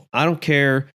unacceptable. I don't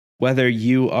care whether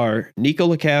you are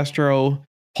Nico LaCastro,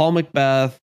 Paul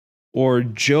Macbeth, or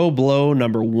Joe Blow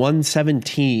number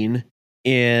 117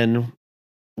 in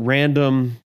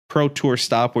random Pro Tour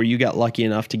stop where you got lucky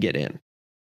enough to get in.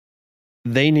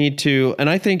 They need to, and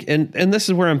I think, and this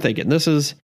is where I'm thinking,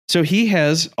 so he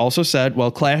has also said,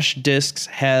 well, Clash Discs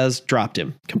has dropped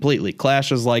him completely.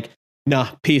 Clash is like, nah,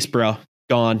 peace, bro,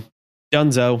 gone,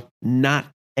 dunzo, not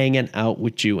hanging out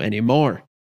with you anymore.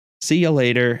 See you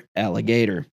later,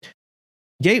 alligator.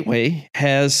 Gateway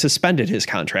has suspended his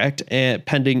contract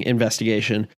pending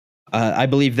investigation. I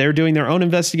believe they're doing their own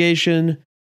investigation.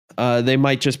 They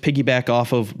might just piggyback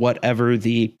off of whatever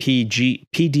the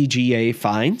PDGA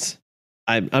finds.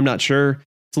 I'm not sure.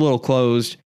 It's a little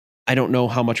closed. I don't know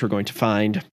how much we're going to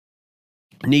find.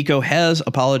 Nico has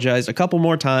apologized a couple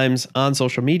more times on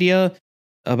social media,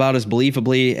 about as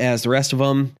believably as the rest of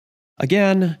them.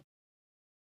 Again,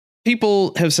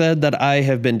 people have said that I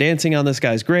have been dancing on this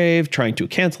guy's grave, trying to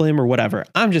cancel him or whatever.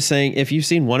 I'm just saying, if you've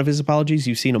seen one of his apologies,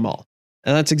 you've seen them all.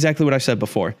 And that's exactly what I've said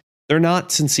before. They're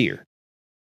not sincere.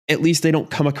 At least they don't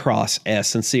come across as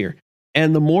sincere.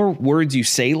 And the more words you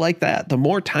say like that, the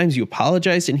more times you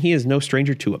apologize, and he is no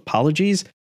stranger to apologies,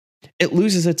 it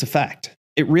loses its effect.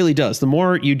 It really does. The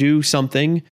more you do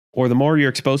something, or the more you're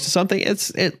exposed to something,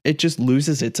 it just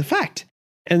loses its effect.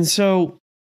 And so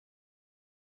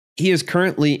he is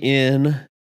currently in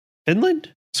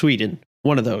Finland, Sweden,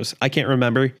 one of those. I can't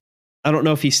remember. I don't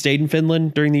know if he stayed in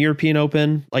Finland during the European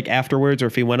Open, like afterwards, or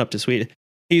if he went up to Sweden.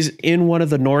 He's in one of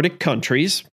the Nordic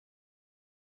countries,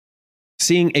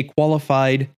 seeing a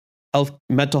qualified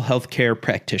mental health care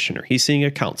practitioner. He's seeing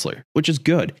a counselor, which is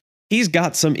good. He's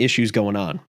got some issues going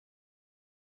on,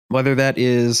 whether that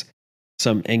is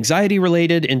some anxiety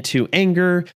related into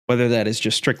anger, whether that is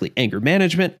just strictly anger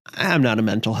management. I'm not a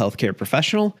mental health care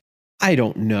professional. I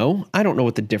don't know. I don't know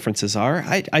what the differences are.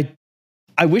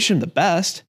 I wish him the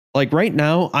best. Like right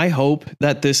now, I hope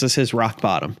that this is his rock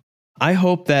bottom. I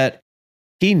hope that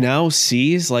he now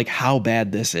sees like how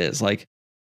bad this is, like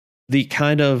the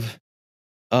kind of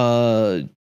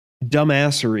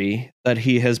dumbassery that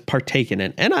he has partaken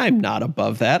in. And I'm not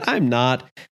above that.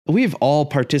 We've all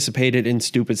participated in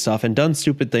stupid stuff and done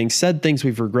stupid things, said things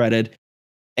we've regretted,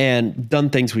 and done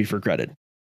things we've regretted.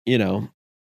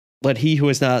 Let he who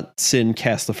has not sinned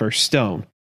cast the first stone.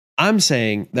 I'm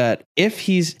saying that if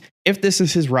this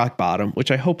is his rock bottom,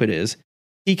 which I hope it is,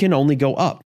 he can only go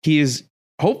up. He is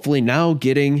hopefully now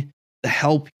getting the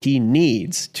help he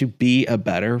needs to be a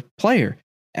better player.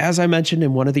 As I mentioned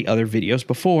in one of the other videos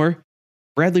before,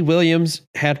 Bradley Williams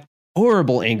had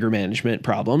horrible anger management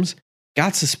problems,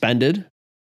 got suspended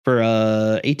for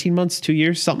 18 months, 2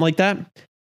 years, something like that.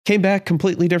 Came back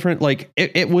completely different. Like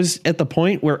it was at the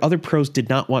point where other pros did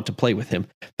not want to play with him.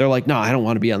 They're like, no, I don't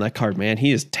want to be on that card, man.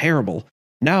 He is terrible.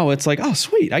 Now it's like, oh,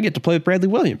 sweet. I get to play with Bradley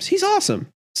Williams. He's awesome.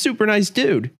 Super nice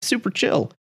dude. Super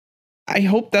chill. I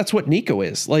hope that's what Nico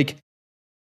is. Like,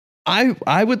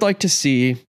 I would like to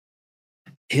see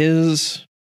the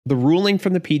ruling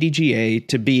from the PDGA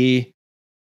to be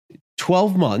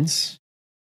 12 months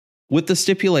with the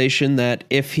stipulation that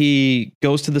if he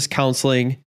goes to this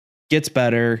counseling, gets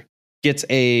better, gets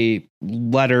a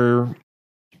letter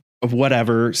of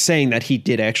whatever saying that he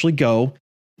did actually go.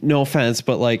 No offense,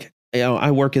 but like,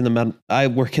 I work in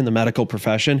the medical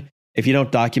profession. If you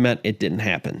don't document, it didn't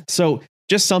happen. So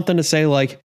just something to say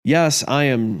like, yes, I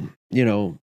am,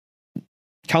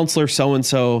 counselor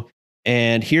so-and-so,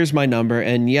 and here's my number.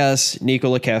 And yes,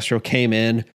 Nico LaCastro came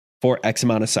in for X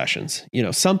amount of sessions.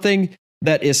 Something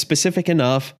that is specific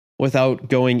enough without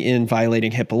going in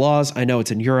violating HIPAA laws. I know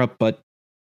it's in Europe, but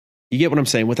you get what I'm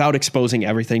saying, without exposing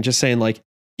everything, just saying like,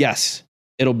 yes,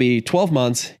 it'll be 12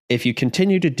 months. If you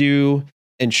continue to do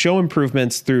and show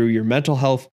improvements through your mental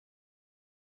health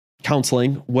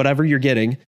counseling, whatever you're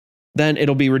getting, then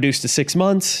it'll be reduced to 6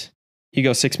 months. You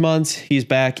go 6 months. He's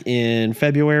back in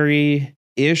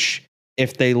February-ish.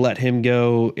 If they let him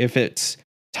go, if it's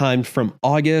timed from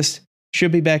August,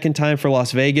 should be back in time for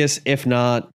Las Vegas. If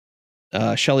not,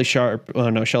 Shelly Sharp. Oh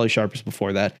no, Shelly Sharp is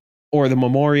before that. Or the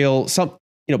Memorial.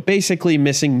 Basically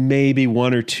missing maybe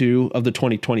 1 or 2 of the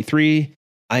 2023.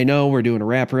 I know we're doing a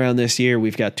wraparound this year.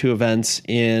 We've got 2 events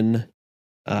in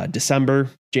December,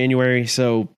 January.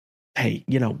 So, hey,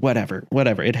 whatever,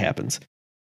 it happens.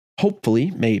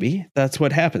 Hopefully, maybe that's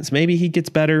what happens. Maybe he gets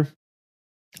better.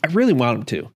 I really want him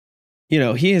to.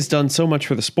 He has done so much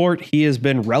for the sport. He has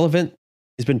been relevant.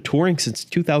 He's been touring since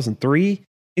 2003.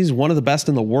 He's one of the best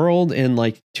in the world in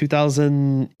like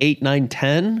 2008, 9,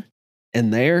 10.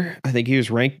 And there, I think he was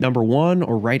ranked number 1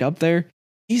 or right up there.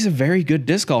 He's a very good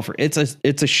disc golfer. It's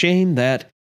a shame that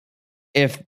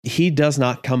if he does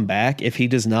not come back, if he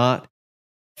does not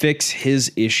fix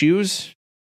his issues,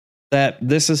 that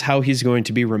this is how he's going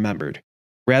to be remembered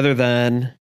rather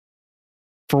than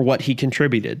for what he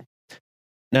contributed.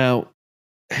 Now,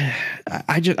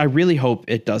 I really hope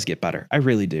it does get better. I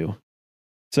really do.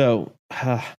 So,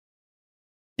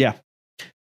 yeah,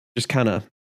 just kind of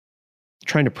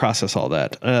trying to process all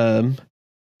that.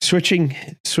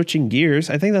 Switching gears.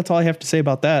 I think that's all I have to say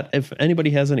about that. If anybody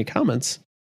has any comments,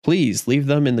 please leave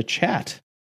them in the chat.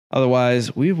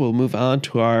 Otherwise, we will move on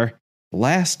to our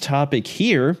last topic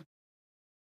here.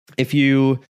 If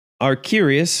you are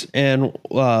curious and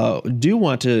do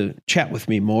want to chat with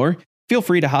me more, feel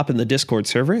free to hop in the Discord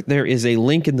server. There is a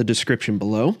link in the description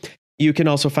below. You can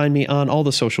also find me on all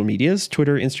the social medias,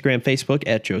 Twitter, Instagram, Facebook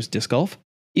at Joe's Disc Golf.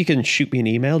 You can shoot me an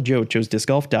email,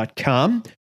 joe@joesdiscgolf.com.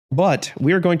 But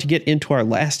we're going to get into our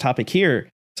last topic here.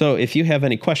 So if you have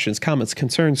any questions, comments,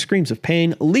 concerns, screams of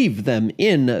pain, leave them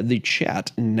in the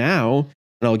chat now,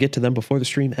 and I'll get to them before the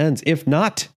stream ends. If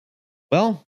not,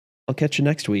 well, I'll catch you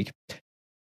next week.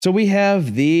 So we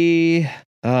have the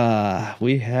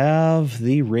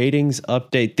ratings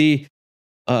update, the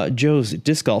Joe's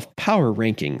Disc Golf Power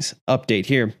Rankings update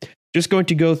here. Just going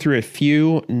to go through a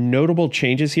few notable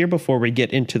changes here before we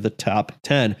get into the top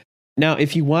 10. Now,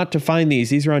 if you want to find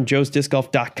these are on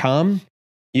joesdiscgolf.com.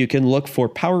 You can look for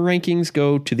Power Rankings,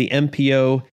 go to the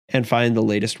MPO, and find the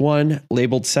latest one,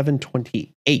 labeled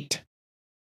 728,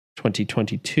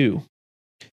 2022.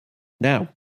 Now,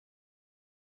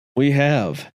 we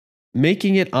have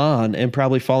making it on and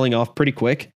probably falling off pretty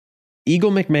quick.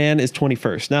 Eagle McMahon is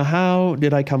 21st. Now, how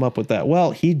did I come up with that?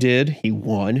 Well, he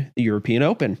won the European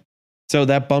Open. So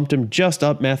that bumped him just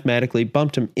up mathematically,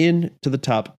 bumped him into the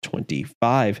top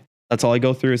 25. That's all I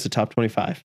go through is the top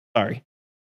 25. Sorry.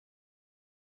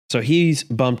 So he's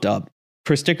bumped up.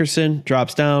 Chris Dickerson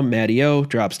drops down. Matty O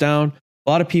drops down. A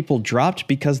lot of people dropped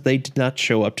because they did not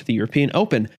show up to the European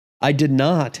Open. I did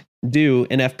not do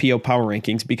an FPO power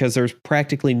rankings because there's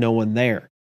practically no one there.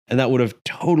 And that would have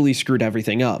totally screwed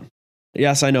everything up.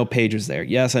 Yes, I know Paige was there.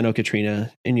 Yes, I know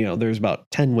Katrina. And, there's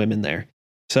about 10 women there.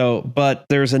 So, but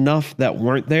there's enough that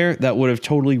weren't there that would have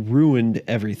totally ruined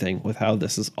everything with how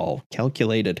this is all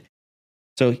calculated.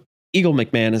 So Eagle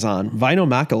McMahon is on. Vino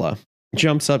Makala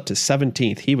jumps up to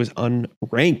 17th. He was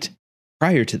unranked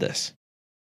prior to this.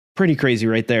 Pretty crazy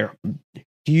right there.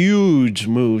 Huge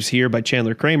moves here by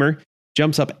Chandler Kramer.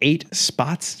 Jumps up 8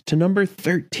 spots to number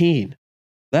 13.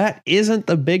 That isn't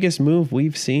the biggest move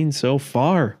we've seen so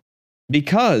far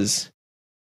because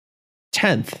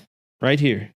 10th right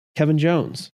here, Kevin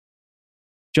Jones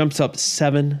jumps up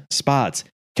 7 spots.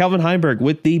 Calvin Heimberg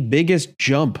with the biggest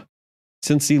jump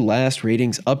since the last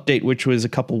ratings update, which was a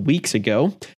couple weeks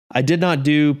ago. I did not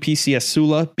do PCS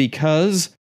Sula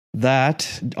because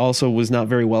that also was not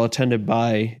very well attended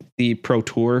by the Pro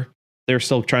Tour. They're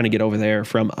still trying to get over there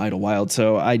from Idlewild.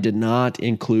 So I did not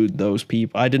include those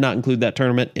people. I did not include that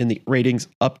tournament in the ratings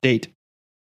update.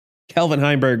 Calvin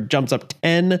Heimberg jumps up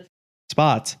 10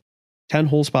 spots, 10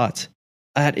 whole spots.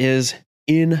 That is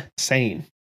insane.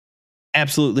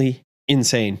 Absolutely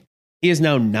insane. He is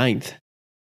now 9th.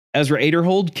 Ezra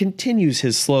Aderhold continues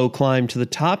his slow climb to the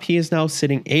top. He is now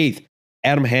sitting 8th.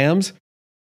 Adam Hams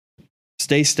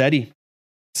stays steady.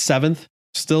 7th,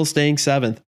 still staying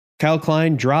 7th. Kyle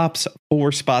Klein drops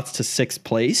 4 spots to 6th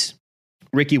place.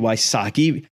 Ricky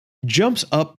Wysocki jumps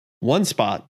up 1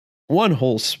 spot, 1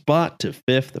 whole spot to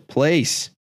 5th place.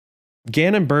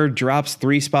 Gannon Bird drops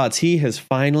 3 spots. He has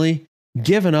finally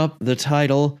given up the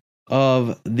title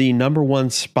of the number 1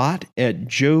 spot at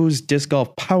Joe's Disc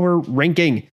Golf Power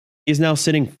Ranking. He is now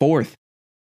sitting 4th.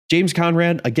 James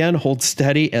Conrad again holds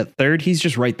steady at 3rd. He's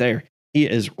just right there. He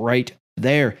is right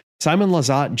there. Simon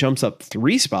Lizotte jumps up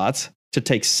 3 spots to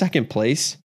take 2nd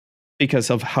place because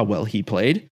of how well he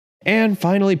played. And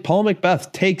finally, Paul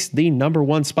Macbeth takes the number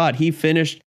 1 spot. He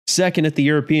finished 2nd at the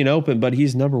European Open, but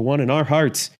he's number 1 in our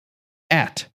hearts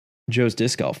at Joe's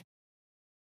Disc Golf.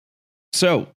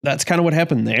 So that's kind of what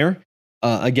happened there.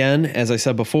 Again, as I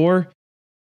said before,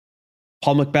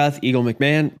 Paul Macbeth, Eagle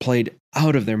McMahon played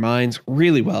out of their minds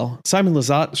really well. Simon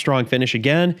Lizotte, strong finish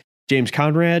again. James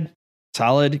Conrad,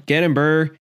 solid. Gannon Burr,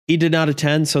 He did not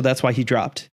attend, so that's why he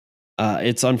dropped.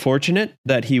 It's unfortunate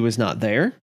that he was not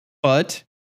there, but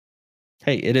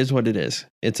hey, it is what it is.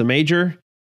 It's a major.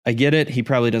 I get it. He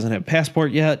probably doesn't have a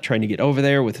passport yet, trying to get over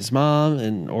there with his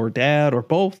mom or dad or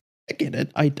both. I get it.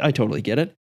 I totally get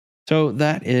it. So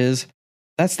that's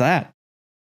that.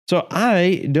 So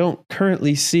I don't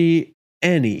currently see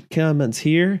any comments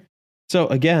here. So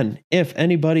again, if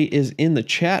anybody is in the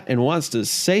chat and wants to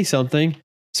say something,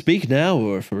 speak now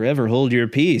or forever hold your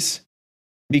peace.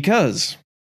 Because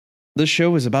the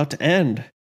show is about to end.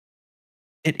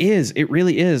 It is. It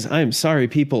really is. I'm sorry,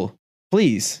 people.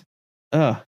 Please.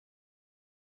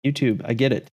 YouTube, I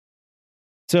get it.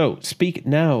 So speak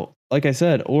now, like I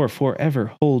said, or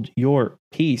forever hold your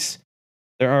peace.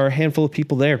 There are a handful of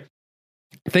people there.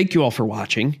 Thank you all for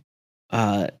watching.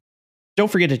 Don't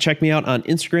forget to check me out on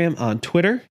Instagram, on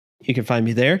Twitter. You can find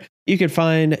me there. You can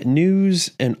find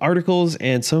news and articles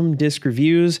and some disc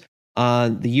reviews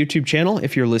on the YouTube channel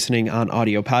if you're listening on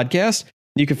audio podcast.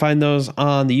 You can find those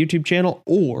on the YouTube channel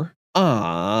or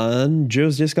on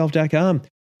joesdiscgolf.com.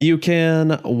 You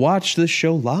can watch the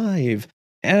show live.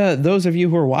 Those of you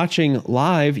who are watching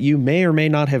live, you may or may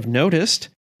not have noticed,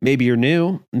 maybe you're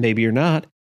new, maybe you're not,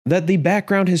 that the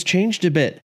background has changed a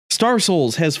bit. Star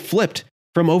Souls has flipped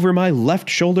from over my left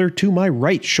shoulder to my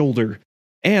right shoulder.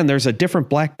 And there's a different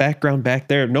black background back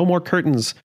there. No more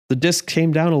curtains. The disc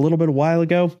came down a little bit a while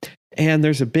ago, and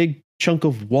there's a big chunk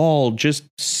of wall just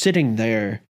sitting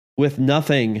there with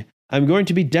nothing. I'm going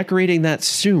to be decorating that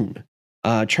soon.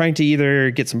 Trying to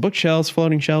either get some bookshelves,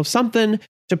 floating shelves, something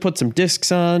to put some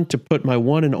discs on, to put my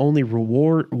one and only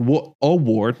award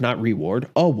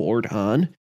on.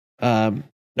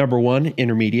 Number one,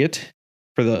 intermediate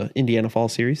for the Indiana Fall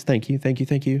Series. Thank you.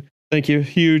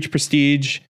 Huge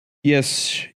prestige.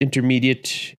 Yes,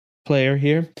 intermediate player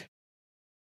here.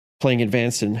 Playing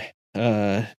advanced and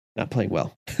not playing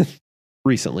well.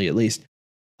 Recently, at least.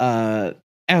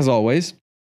 As always,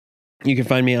 you can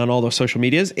find me on all those social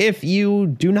medias. If you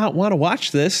do not want to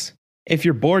watch this, if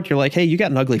you're bored, you're like, hey, you got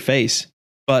an ugly face,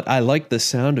 but I like the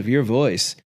sound of your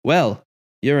voice. Well,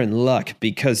 you're in luck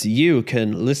because you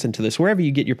can listen to this wherever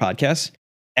you get your podcasts.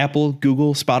 Apple,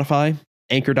 Google, Spotify,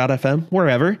 Anchor.fm,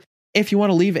 wherever. If you want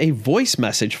to leave a voice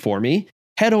message for me,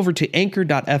 head over to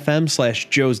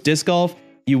anchor.fm/joesdiscgolf.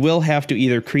 You will have to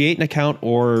either create an account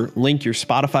or link your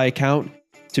Spotify account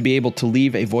to be able to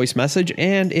leave a voice message,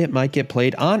 and it might get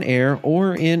played on air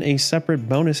or in a separate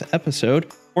bonus episode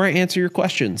where I answer your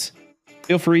questions.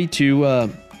 Feel free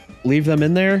to leave them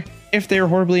in there. If they're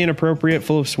horribly inappropriate,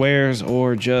 full of swears,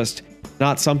 or just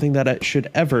not something that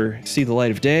should ever see the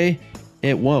light of day,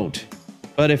 it won't.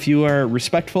 But if you are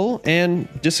respectful and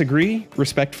disagree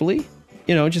respectfully,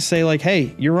 just say like,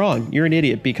 hey, you're wrong. You're an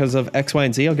idiot because of X, Y,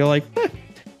 and Z. I'll go like,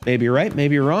 maybe you're right.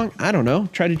 Maybe you're wrong. I don't know.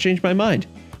 Try to change my mind.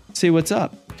 See what's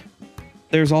up.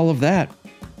 There's all of that.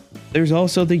 There's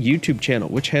also the YouTube channel,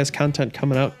 which has content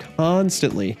coming out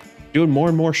constantly, doing more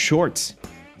and more shorts.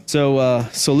 So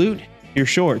salute your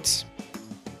shorts.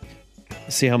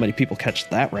 Let's see how many people catch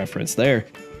that reference there.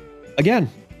 Again,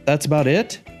 that's about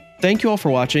it. Thank you all for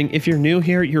watching. If you're new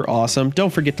here, you're awesome. Don't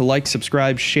forget to like,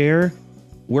 subscribe, share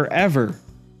wherever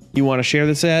you want to share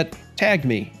this at. Tag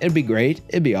me. It'd be great.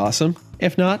 It'd be awesome.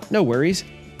 If not, no worries.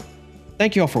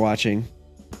 Thank you all for watching.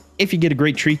 If you get a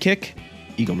great tree kick,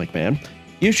 Eagle McMahon,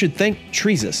 you should thank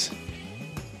Treesus.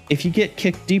 If you get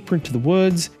kicked deeper into the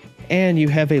woods and you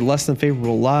have a less than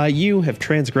favorable lie, you have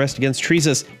transgressed against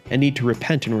Treesus and need to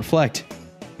repent and reflect.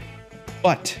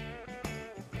 But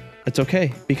it's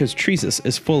okay because Treesus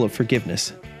is full of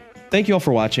forgiveness. Thank you all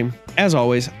for watching. As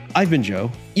always, I've been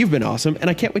Joe. You've been awesome, and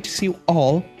I can't wait to see you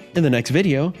all in the next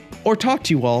video or talk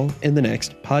to you all in the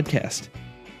next podcast.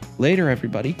 Later,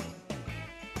 everybody.